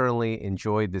we certainly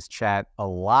enjoyed this chat a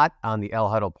lot on the El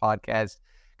Huddle podcast.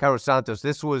 Cairo Santos,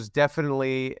 this was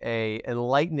definitely a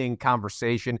enlightening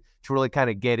conversation to really kind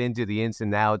of get into the ins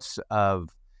and outs of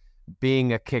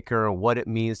being a kicker and what it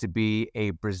means to be a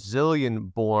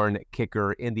Brazilian-born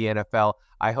kicker in the NFL.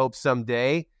 I hope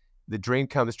someday the dream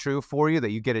comes true for you, that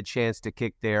you get a chance to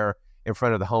kick there in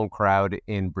front of the home crowd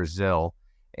in Brazil.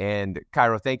 And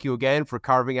Cairo, thank you again for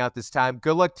carving out this time.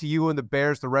 Good luck to you and the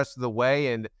Bears the rest of the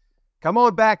way. And come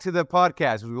on back to the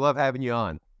podcast. We love having you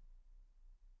on.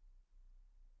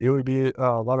 It would be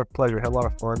a lot of pleasure. Had a lot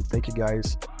of fun. Thank you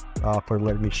guys for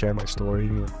letting me share my story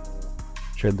and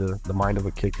share the mind of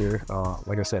a kicker.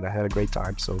 Like I said, I had a great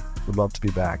time, so would love to be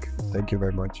back. Thank you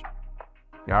very much.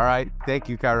 All right. Thank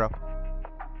you, Cairo.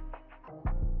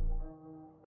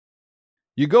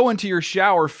 You go into your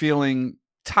shower feeling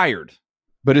tired,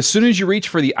 but as soon as you reach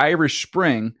for the Irish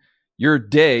Spring, your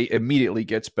day immediately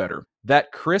gets better.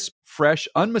 That crisp, fresh,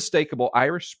 unmistakable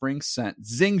Irish Spring scent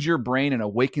zings your brain and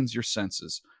awakens your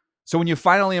senses. So when you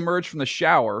finally emerge from the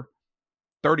shower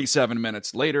 37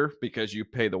 minutes later, because you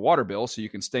pay the water bill so you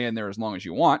can stay in there as long as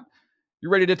you want,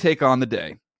 you're ready to take on the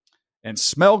day and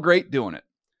smell great doing it.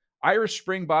 Irish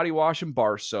Spring Body Wash and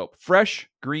Bar Soap. Fresh,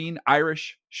 green,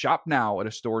 Irish. Shop now at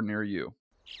a store near you.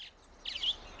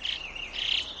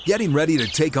 Getting ready to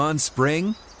take on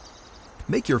spring?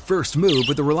 Make your first move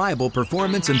with the reliable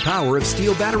performance and power of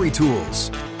Steel battery tools.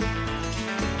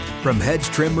 From hedge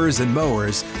trimmers and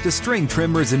mowers to string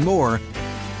trimmers and more,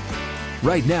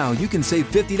 right now you can save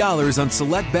 $50 on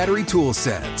select battery tool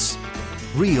sets.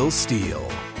 Real Steel.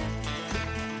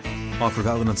 Offer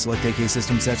valid on select AK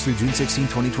system sets through June 16,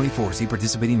 2024. See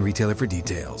participating retailer for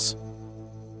details.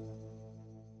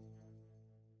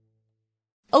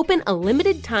 Open a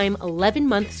limited-time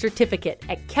 11-month certificate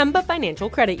at Kemba Financial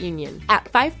Credit Union. At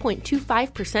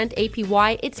 5.25%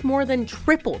 APY, it's more than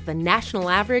triple the national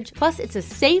average, plus it's a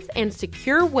safe and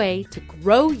secure way to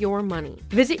grow your money.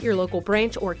 Visit your local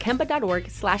branch or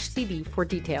kemba.org/cb for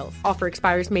details. Offer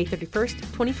expires May 31st,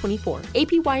 2024.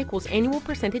 APY equals annual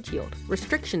percentage yield.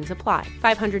 Restrictions apply.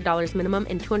 $500 minimum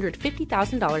and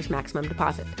 $250,000 maximum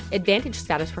deposit. Advantage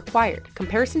status required.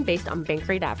 Comparison based on bank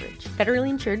rate average. Federally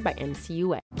insured by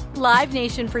NCUA. Live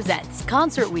Nation presents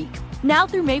Concert Week. Now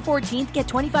through May 14th, get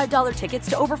 $25 tickets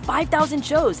to over 5,000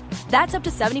 shows. That's up to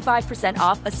 75%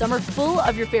 off a summer full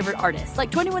of your favorite artists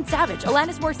like 21 Savage,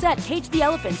 Alanis Morissette, Cage the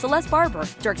Elephant, Celeste Barber,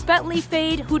 Dierks Bentley,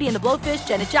 Fade, Hootie and the Blowfish,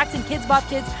 Janet Jackson, Kids Bop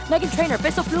Kids, Meghan Trainor,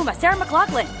 Bissell Pluma, Sarah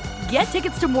McLachlan. Get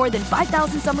tickets to more than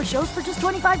 5,000 summer shows for just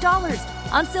 $25.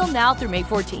 Until now through May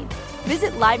 14th.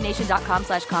 Visit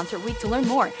LiveNation.com/Concert Week to learn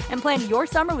more and plan your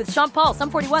summer with Sean Paul, Sum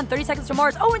 41, 30 Seconds to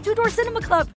Mars, and Two Door Cinema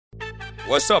Club.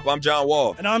 What's up? I'm John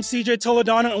Wall. And I'm CJ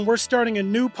Toledano, and we're starting a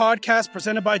new podcast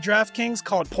presented by DraftKings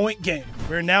called Point Game.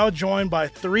 We're now joined by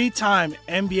 3-time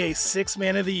NBA Sixth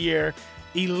Man of the Year,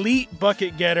 elite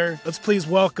bucket getter. Let's please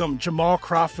welcome Jamal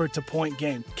Crawford to Point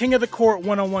Game. King of the Court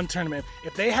one-on-one tournament.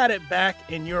 If they had it back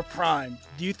in your prime,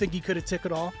 do you think you could have took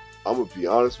it all? I'm going to be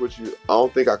honest with you. I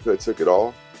don't think I could have took it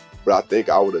all, but I think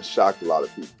I would have shocked a lot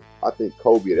of people. I think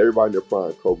Kobe and everybody in their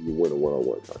prime, Kobe would win a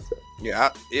one-on-one contest.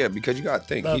 Yeah, because you got to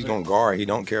think. He's going to guard. He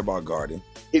don't care about guarding.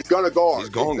 He's going to guard. He's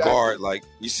going to guard. Like,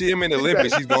 you see him in the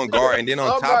Olympics, he's going to guard. And then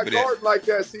on top of that. I'm not guarding like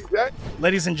that, CJ.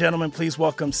 Ladies and gentlemen, please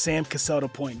welcome Sam Cassell to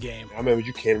Point Game. I remember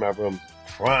you came out from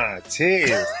prime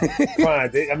 10.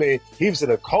 I mean, he was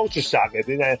in a culture shock. And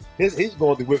then he's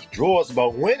going through withdrawals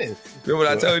about winning. Remember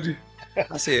what I told you?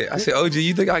 I said, OG,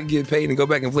 you think I can get paid and go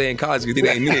back and play in college because it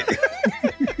ain't it?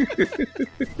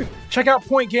 Check out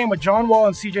Point Game with John Wall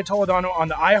and CJ Toledano on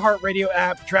the iHeartRadio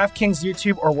app, DraftKings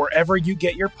YouTube, or wherever you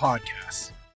get your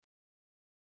podcasts.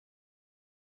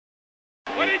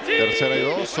 Tercera y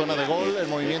 2, zona de gol, el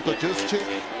movimiento Juszczyk.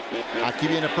 Aquí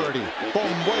viene Purdy, con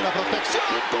buena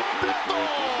protección, completo.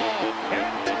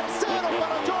 El tercero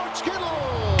para George Kittle.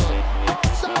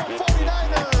 Touchdown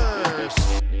 49ers.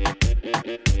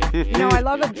 You know, I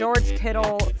love a George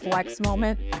Kittle flex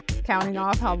moment, counting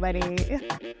off how many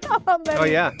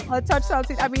touchdowns.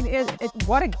 I mean,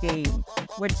 what a game,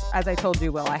 which, as I told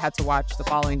you, Will, I had to watch the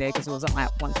following day because it was at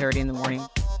 1:30 in the morning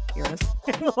here in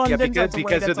London.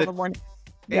 Because of the morning.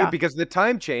 Yeah, because of the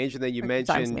time change, and then you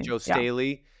mentioned Joe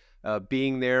Staley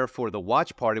being there for the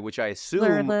watch party, which I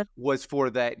assume was for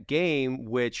that game,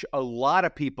 which a lot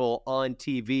of people on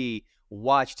TV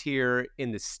watched here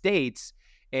in the States.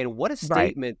 And what a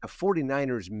statement the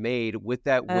 49ers made with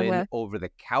that win over the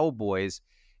Cowboys.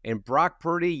 And Brock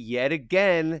Purdy, yet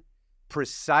again,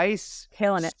 precise,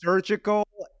 killing it, surgical,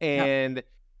 and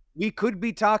we could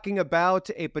be talking about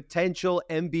a potential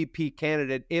MVP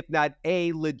candidate, if not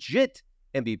a legit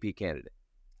MVP candidate.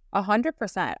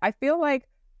 100%. I feel like,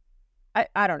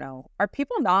 I don't know, are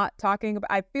people not talking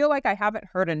about, I feel like I haven't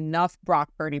heard enough Brock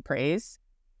Purdy praise.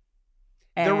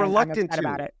 They're reluctant to.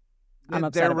 About it.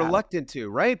 They're reluctant to,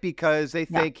 right? Because they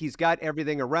think he's got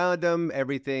everything around him.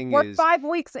 We're 5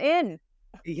 weeks in.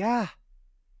 Yeah.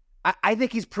 I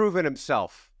think he's proven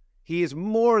himself. He is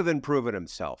more than proven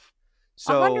himself.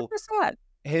 So 100%.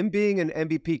 Him being an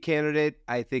MVP candidate,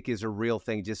 I think, is a real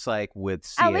thing, just like with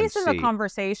CMC. At least in the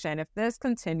conversation, if this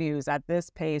continues at this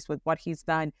pace with what he's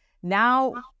done,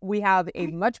 now we have a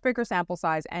much bigger sample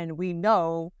size, and we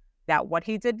know that what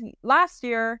he did last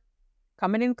year,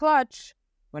 coming in clutch,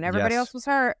 when everybody else was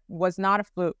hurt, was not a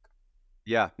fluke.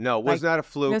 Yeah, no, it was not a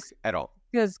fluke at all.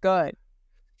 It was good.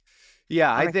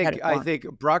 Yeah, I think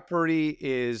Brock Purdy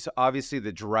is obviously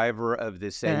the driver of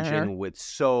this engine with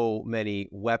so many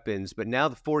weapons. But now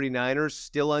the 49ers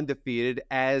still undefeated,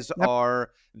 as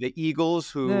are the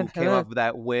Eagles, who came off of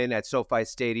that win at SoFi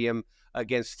Stadium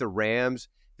against the Rams.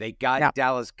 They got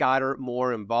Dallas Goedert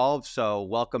more involved, so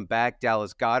welcome back,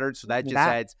 Dallas Goedert. So that just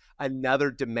adds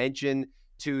another dimension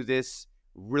to this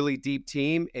really deep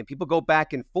team. And people go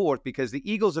back and forth because the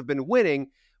Eagles have been winning,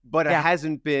 but it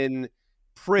hasn't been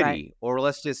pretty, or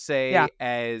let's just say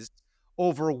as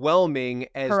overwhelming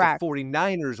as the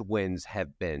 49ers wins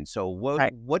have been. So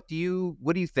what do you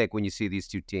think when you see these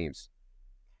two teams?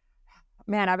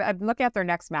 Man, I'm looking at their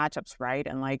next matchups, right?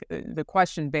 And like the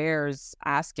question bears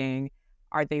asking,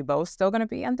 are they both still going to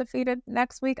be undefeated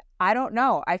next week? I don't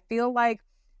know. I feel like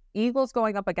Eagles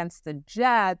going up against the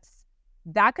Jets,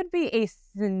 that could be a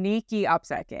sneaky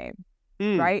upset game,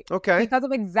 right? Okay. Because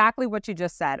of exactly what you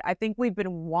just said. I think we've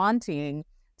been wanting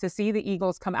to see the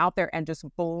Eagles come out there and just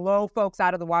blow folks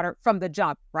out of the water from the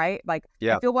jump, right? Like,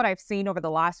 I feel what I've seen over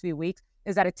the last few weeks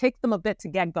is that it takes them a bit to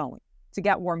get going, to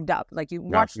get warmed up. Like, you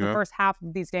watch the first half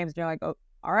of these games and you're like, oh,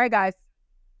 all right, guys,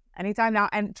 anytime now.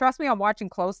 And trust me, I'm watching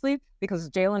closely because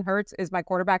Jalen Hurts is my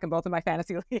quarterback in both of my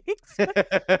fantasy leagues. So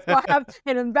I have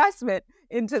an investment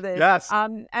into this. Yes.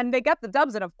 And they get the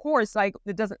dubs. And of course, like,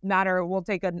 it doesn't matter. We'll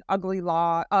take an ugly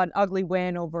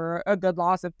win over a good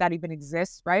loss, if that even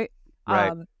exists, right?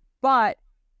 Right. But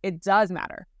it does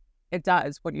matter. It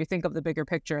does when you think of the bigger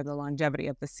picture, the longevity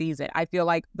of the season. I feel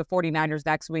like the 49ers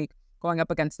next week going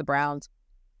up against the Browns,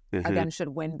 again, should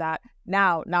win that.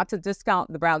 Now, not to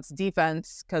discount the Browns'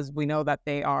 defense, because we know that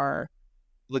they are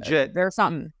legit. There's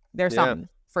something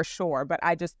for sure. But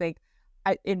I just think,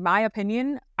 in my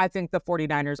opinion, I think the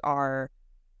 49ers are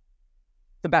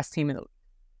the best team in the league.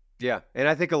 Yeah, and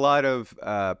I think a lot of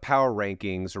power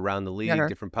rankings around the league,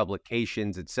 different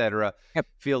publications, etc.,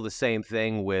 feel the same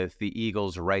thing with the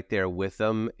Eagles right there with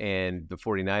them. And the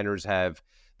 49ers have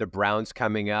the Browns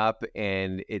coming up,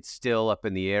 and it's still up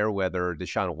in the air whether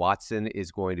Deshaun Watson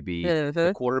is going to be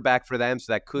the quarterback for them.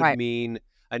 So that could mean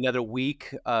another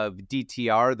week of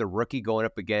DTR, the rookie, going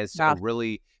up against a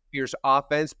really fierce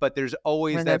offense. But there's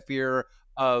always that fear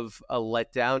of a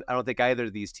letdown. I don't think either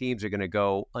of these teams are going to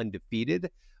go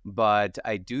undefeated. But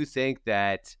I do think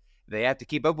that they have to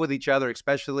keep up with each other,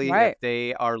 especially if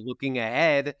they are looking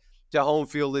ahead to home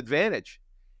field advantage.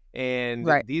 And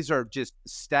these are just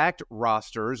stacked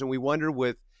rosters. And we wonder,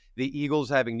 with the Eagles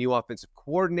having new offensive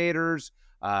coordinators,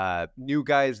 new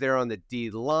guys there on the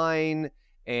D line,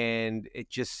 and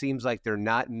it just seems like they're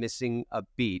not missing a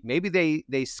beat. Maybe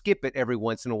they skip it every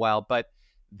once in a while, but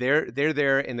they're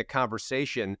there in the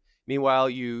conversation. Meanwhile,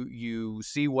 you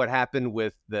see what happened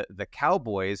with the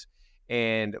Cowboys,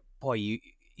 and boy,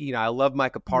 you know, I love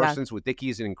Micah Parsons. We think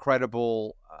he's an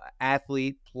incredible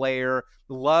athlete, player.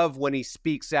 Love when he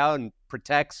speaks out and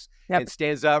protects and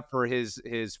stands up for his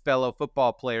fellow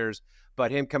football players.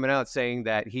 But him coming out saying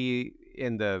that he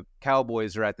and the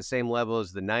Cowboys are at the same level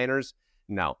as the Niners,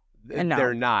 no.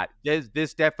 They're not.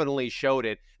 This definitely showed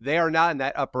it. They are not in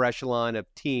that upper echelon of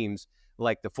teams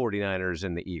like the 49ers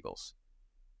and the Eagles.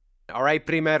 All right,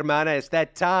 prima hermana, it's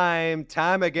that time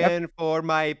again for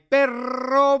my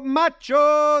perro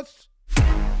machos.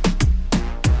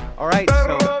 All right,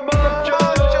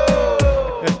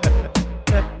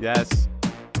 yes,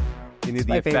 you need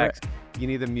the effects. You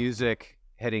need the music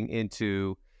heading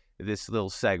into this little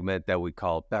segment that we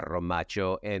call Perro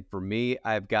Macho. And for me,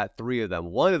 I've got three of them.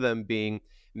 One of them being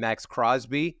Max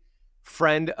Crosby,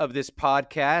 friend of this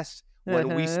podcast.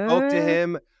 When we spoke to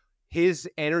him, his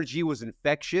energy was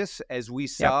infectious. As we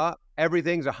saw,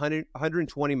 everything's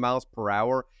 120 miles per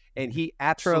hour, and he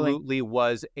absolutely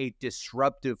was a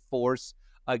disruptive force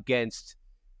against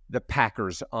the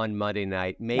Packers on Monday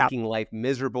night, making life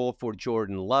miserable for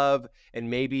Jordan Love, and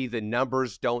maybe the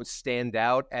numbers don't stand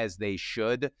out as they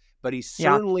should, but he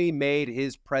certainly made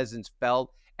his presence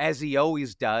felt, as he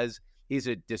always does. He's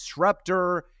a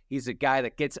disruptor. He's a guy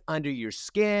that gets under your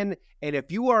skin, and if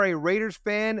you are a Raiders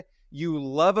fan, you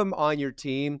love him on your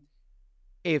team.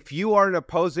 If you are an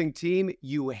opposing team,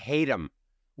 you hate him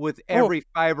with every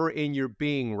fiber in your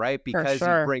being, right? Because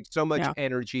he brings so much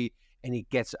energy and he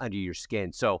gets under your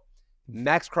skin. So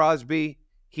Max Crosby,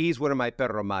 he's one of my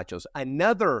perro machos.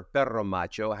 Another perro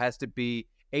macho has to be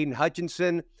Aiden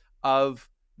Hutchinson of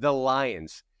the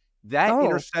Lions. That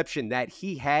interception that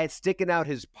he had sticking out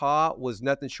his paw was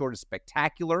nothing short of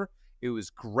spectacular. It was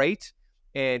great.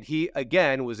 And he,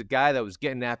 again, was a guy that was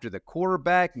getting after the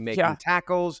quarterback, making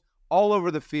tackles all over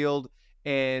the field.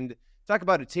 And talk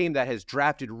about a team that has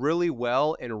drafted really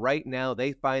well. And right now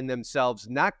they find themselves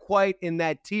not quite in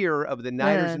that tier of the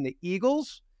Niners and the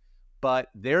Eagles, but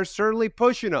they're certainly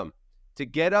pushing them to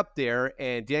get up there.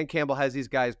 And Dan Campbell has these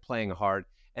guys playing hard.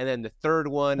 And then the third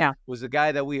one was the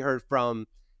guy that we heard from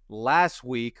last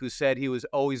week who said he was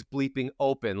always bleeping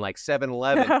open, like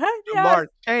 7-Eleven. Jamar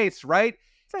Chase, right?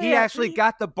 He actually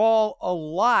got the ball a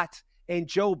lot, and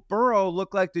Joe Burrow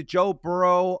looked like the Joe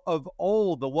Burrow of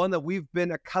old, the one that we've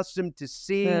been accustomed to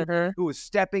seeing, who was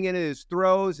stepping into his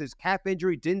throws. His calf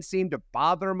injury didn't seem to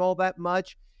bother him all that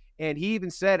much, and he even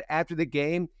said after the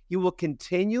game he will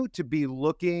continue to be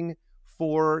looking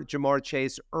for Jamar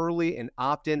Chase early and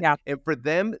often. And for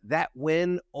them, that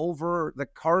win over the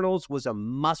Cardinals was a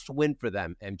must-win for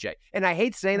them, MJ. And I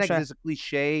hate saying that because it's a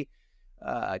cliche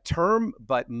term,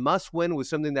 but must win was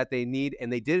something that they need,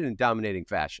 and they did it in dominating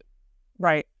fashion.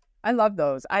 Right. I love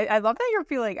those. I love that you're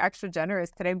feeling extra generous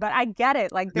today, but I get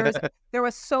it. Like there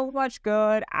was so much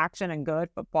good action and good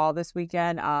football this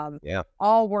weekend.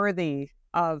 All worthy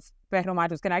of Perro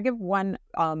Machos. Can I give one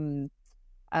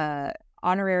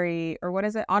honorary, or what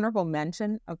is it? Honorable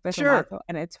mention of Perro Macho,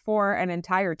 and it's for an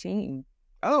entire team.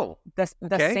 The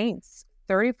Saints,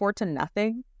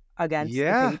 34-0 against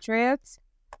the Patriots.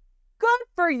 Good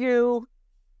for you.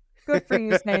 Good for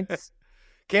you, Saints.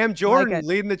 Cam Jordan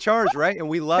leading the charge, right? And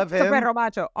we love him. Perro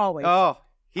Macho, always. Oh,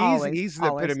 he's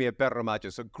the epitome of Perro Macho.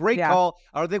 So great call.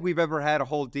 I don't think we've ever had a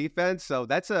whole defense. So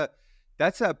that's a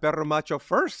Perro Macho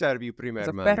first out of you, Prima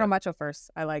Hermana. Perro Macho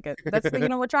first. I like it. That's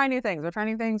we're trying new things.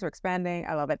 We're expanding.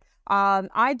 I love it.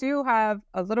 I do have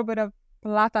a little bit of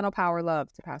Plátano Power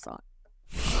love to pass on.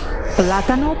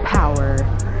 Plátano Power.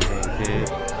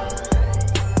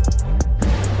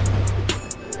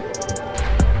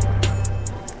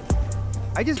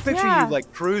 I just picture you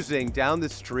like cruising down the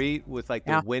street with like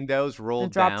the windows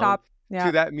rolled down. Top.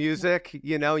 to that music.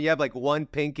 You know, you have like one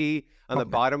pinky on the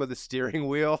bottom of the steering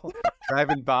wheel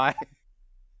driving by.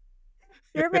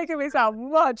 You're making me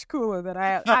sound much cooler than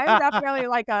I am. I'm definitely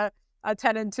like a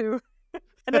 10 and 2.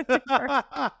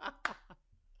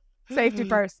 Safety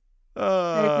first. Safety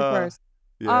first.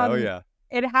 Yeah.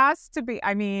 It has to be.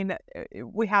 I mean,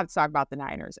 we have to talk about the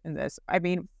Niners in this. I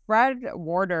mean, Fred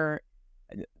Warner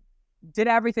did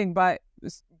everything but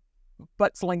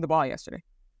sling the ball yesterday.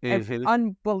 It's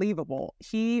unbelievable.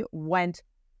 He went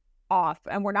off.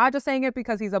 And we're not just saying it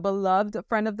because he's a beloved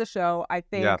friend of the show. I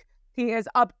think he is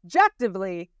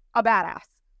objectively a badass.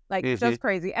 Like, just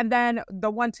crazy. And then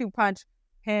the 1-2 punch,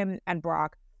 him and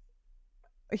Brock.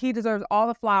 He deserves all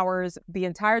the flowers. The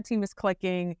entire team is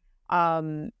clicking.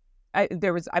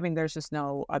 There's just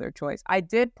no other choice. I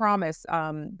did promise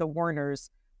the Warners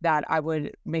that I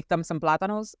would make them some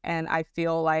plátanos, and I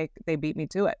feel like they beat me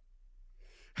to it.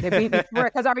 They beat me for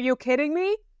it. Because are you kidding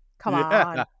me? Come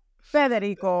on.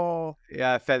 Federico.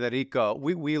 Yeah, Federico.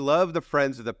 We love the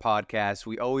friends of the podcast.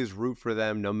 We always root for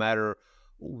them no matter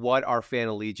what our fan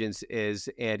allegiance is.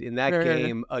 And in that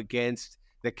game against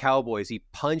the Cowboys, he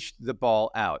punched the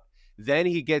ball out. Then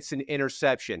he gets an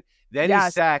interception. Then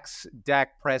he sacks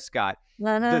Dak Prescott.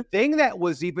 The thing that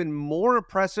was even more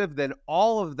impressive than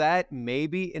all of that,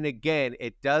 maybe, and again,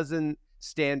 it doesn't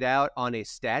stand out on a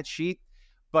stat sheet,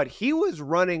 but he was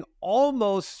running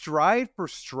almost stride for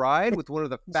stride with one of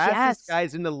the fastest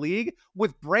guys in the league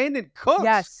with Brandon Cooks.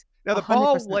 Yes. Now, the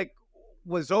 100%. Ball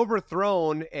was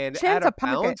overthrown and out of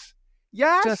bounds.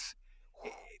 Yes.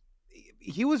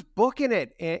 He was booking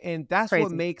it, and that's crazy.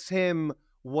 What makes him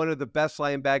one of the best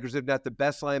linebackers, if not the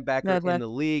best linebacker in the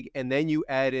league. And then you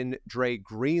add in Dre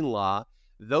Greenlaw.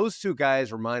 Those two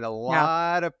guys remind a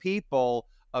lot of people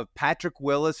of Patrick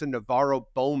Willis and Navarro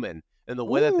Bowman and the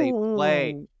way that they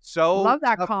play. So love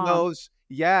that comp.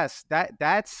 Yes,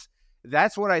 that's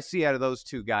what I see out of those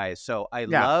two guys. So I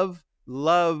love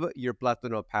your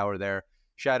Plátano power there.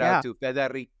 Shout out to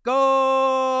Federico.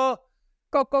 Go.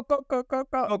 He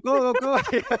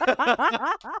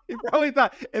probably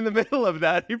thought in the middle of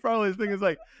that, he probably was thinking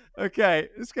like, okay,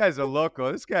 this guy's a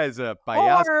loco. This guy's a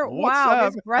payaso. Or, wow,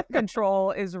 his breath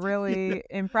control is really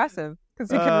impressive because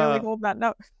he can really hold that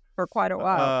note for quite a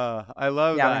while. I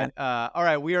love that. All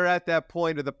right, we are at that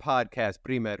point of the podcast,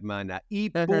 prima hermana.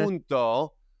 Y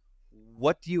punto.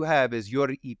 What do you have as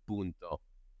your y punto?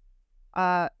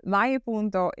 My y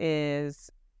punto is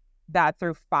that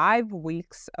through 5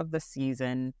 weeks of the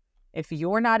season, if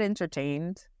you're not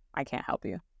entertained, I can't help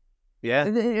you. Yeah.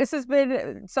 This has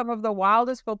been some of the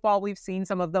wildest football we've seen,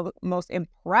 some of the most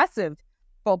impressive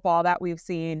football that we've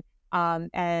seen.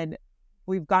 And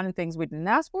we've gotten things we didn't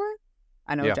ask for.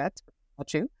 I know Jets,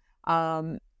 not you.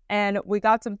 And we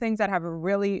got some things that have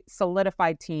really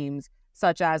solidified teams,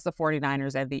 such as the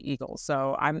 49ers and the Eagles.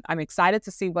 So I'm excited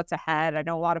to see what's ahead. I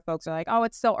know a lot of folks are like, oh,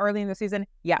 it's still early in the season.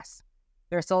 Yes.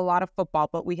 There's still a lot of football,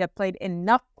 but we have played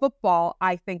enough football,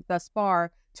 I think, thus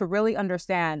far to really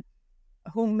understand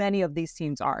who many of these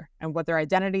teams are and what their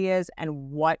identity is and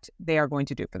what they are going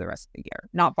to do for the rest of the year,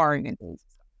 not barring injuries.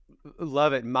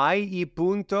 Love it. My y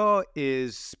punto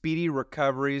is speedy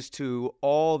recoveries to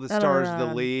all the stars of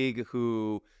the league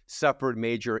who suffered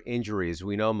major injuries.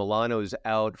 We know Milano's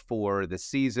out for the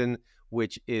season,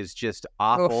 which is just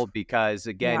awful because,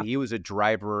 again, he was a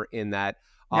driver in that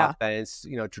offense.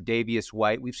 You know, Tre'Davious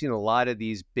White. We've seen a lot of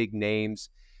these big names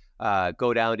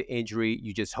go down to injury.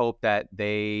 You just hope that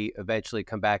they eventually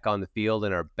come back on the field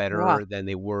and are better than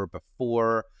they were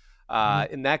before.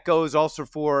 And that goes also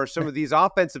for some of these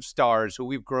offensive stars who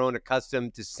we've grown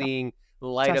accustomed to seeing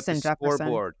light up the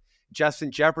scoreboard.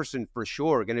 Justin Jefferson, for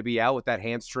sure, going to be out with that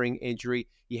hamstring injury.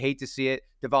 You hate to see it.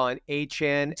 Devon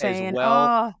Achane as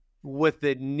well. With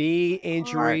the knee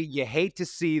injury, you hate to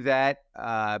see that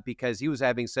because he was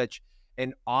having such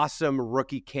an awesome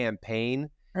rookie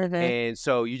campaign. And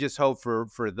so you just hope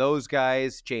for those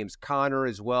guys, James Conner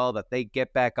as well, that they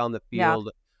get back on the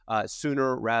field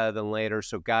sooner rather than later.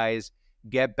 So guys,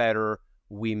 get better.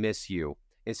 We miss you.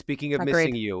 And speaking of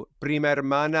missing you, prima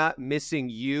hermana, missing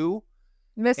you.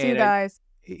 Miss you guys.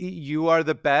 You are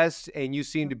the best, and you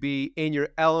seem to be in your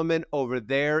element over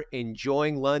there,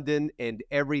 enjoying London and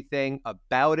everything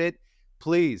about it.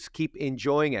 Please keep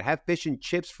enjoying it. Have fish and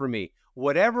chips for me.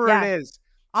 Whatever it is.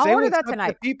 I'll say order what's that up tonight.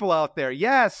 to the people out there.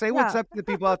 Yeah, say what's up to the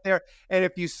people out there. And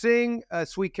if you sing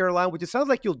Sweet Caroline, which it sounds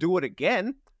like you'll do it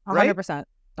again, 100%.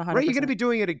 100%. Right? You're going to be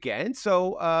doing it again.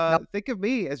 So think of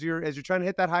me as you're trying to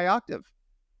hit that high octave.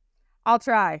 I'll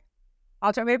try.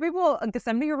 Maybe we'll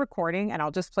send me your recording and I'll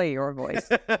just play your voice.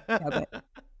 I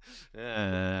don't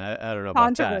know about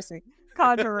Controversy.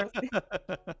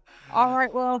 All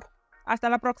right. Well, Hasta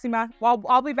la próxima. Well,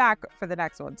 I'll be back for the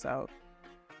next one, so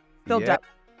still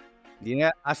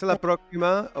Yeah, hasta la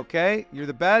próxima, okay? You're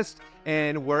the best.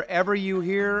 And wherever you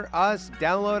hear us,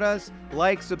 download us,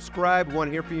 like, subscribe. We want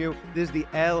to hear from you. This is the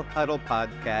El Huddle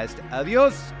Podcast.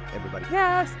 Adios, everybody.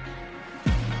 Yes.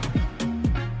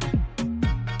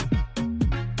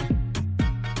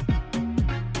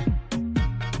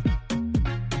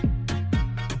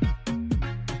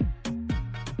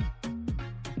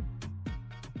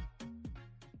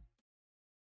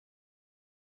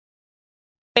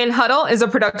 El Huddle is a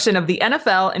production of the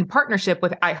NFL in partnership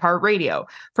with iHeartRadio.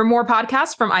 For more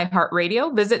podcasts from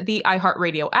iHeartRadio, visit the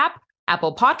iHeartRadio app,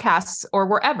 Apple Podcasts, or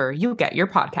wherever you get your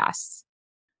podcasts.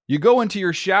 You go into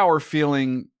your shower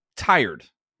feeling tired,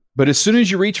 but as soon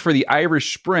as you reach for the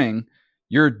Irish Spring,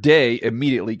 your day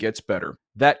immediately gets better.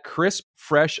 That crisp,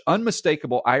 fresh,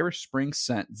 unmistakable Irish Spring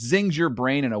scent zings your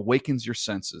brain and awakens your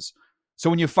senses.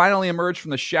 So when you finally emerge from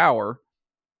the shower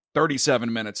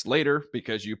 37 minutes later,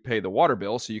 because you pay the water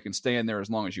bill so you can stay in there as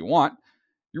long as you want,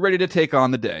 you're ready to take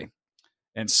on the day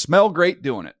and smell great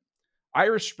doing it.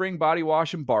 Irish Spring Body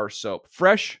Wash and Bar Soap.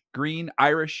 Fresh, green,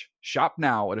 Irish. Shop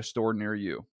now at a store near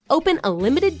you. Open a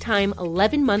limited-time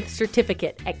 11-month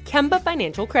certificate at Kemba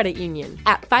Financial Credit Union.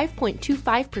 At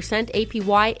 5.25%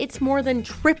 APY, it's more than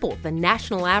triple the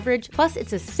national average, plus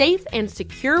it's a safe and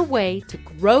secure way to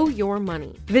grow your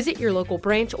money. Visit your local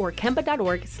branch or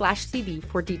kemba.org/cb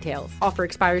for details. Offer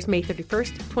expires May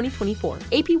 31st, 2024.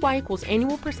 APY equals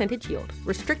annual percentage yield.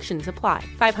 Restrictions apply.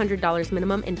 $500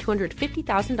 minimum and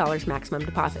 $250,000 maximum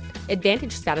deposit.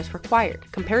 Advantage status required.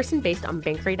 Comparison based on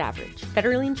bank rate average.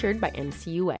 Federally insured by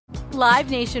NCUA.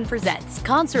 Live Nation presents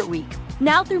Concert Week.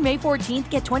 Now through May 14th,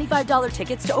 get $25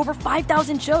 tickets to over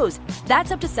 5,000 shows.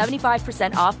 That's up to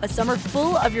 75% off a summer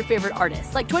full of your favorite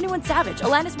artists like 21 Savage,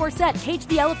 Alanis Morissette, Cage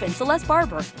the Elephant, Celeste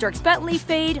Barber, Dierks Bentley,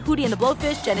 Fade, Hootie and the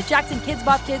Blowfish, Janet Jackson, Kids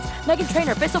Bop Kids, Meghan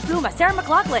Trainor, Peso Pluma, Sarah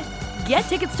McLachlan. Get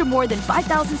tickets to more than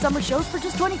 5,000 summer shows for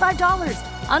just $25.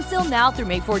 On sale now through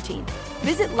May 14th.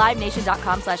 Visit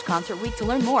livenation.com/Concert Week to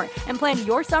learn more and plan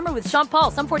your summer with Sean Paul,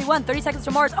 Sum 41, 30 Seconds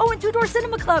to Mars, and Two Door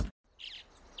Cinema Club.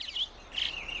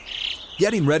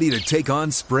 Getting ready to take on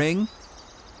spring?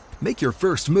 Make your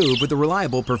first move with the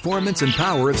reliable performance and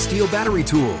power of Steel battery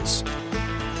tools.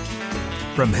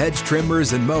 From hedge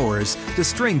trimmers and mowers to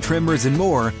string trimmers and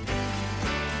more,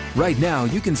 right now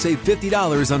you can save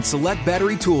 $50 on select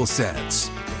battery tool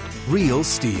sets. Real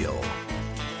Steel.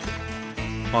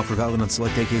 Offer valid on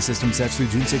select AK system sets through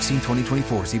June 16,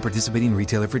 2024. See participating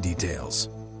retailer for details.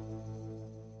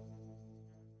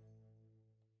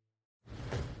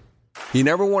 You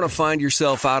never want to find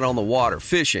yourself out on the water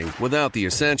fishing without the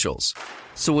essentials.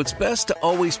 So it's best to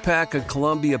always pack a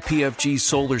Columbia PFG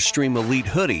Solar Stream Elite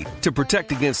hoodie to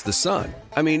protect against the sun.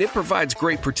 I mean, it provides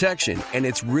great protection and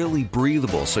it's really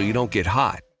breathable so you don't get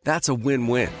hot. That's a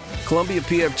win-win. Columbia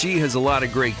PFG has a lot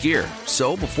of great gear.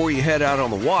 So before you head out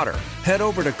on the water, head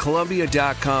over to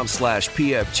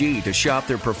Columbia.com/PFG to shop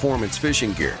their performance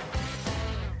fishing gear.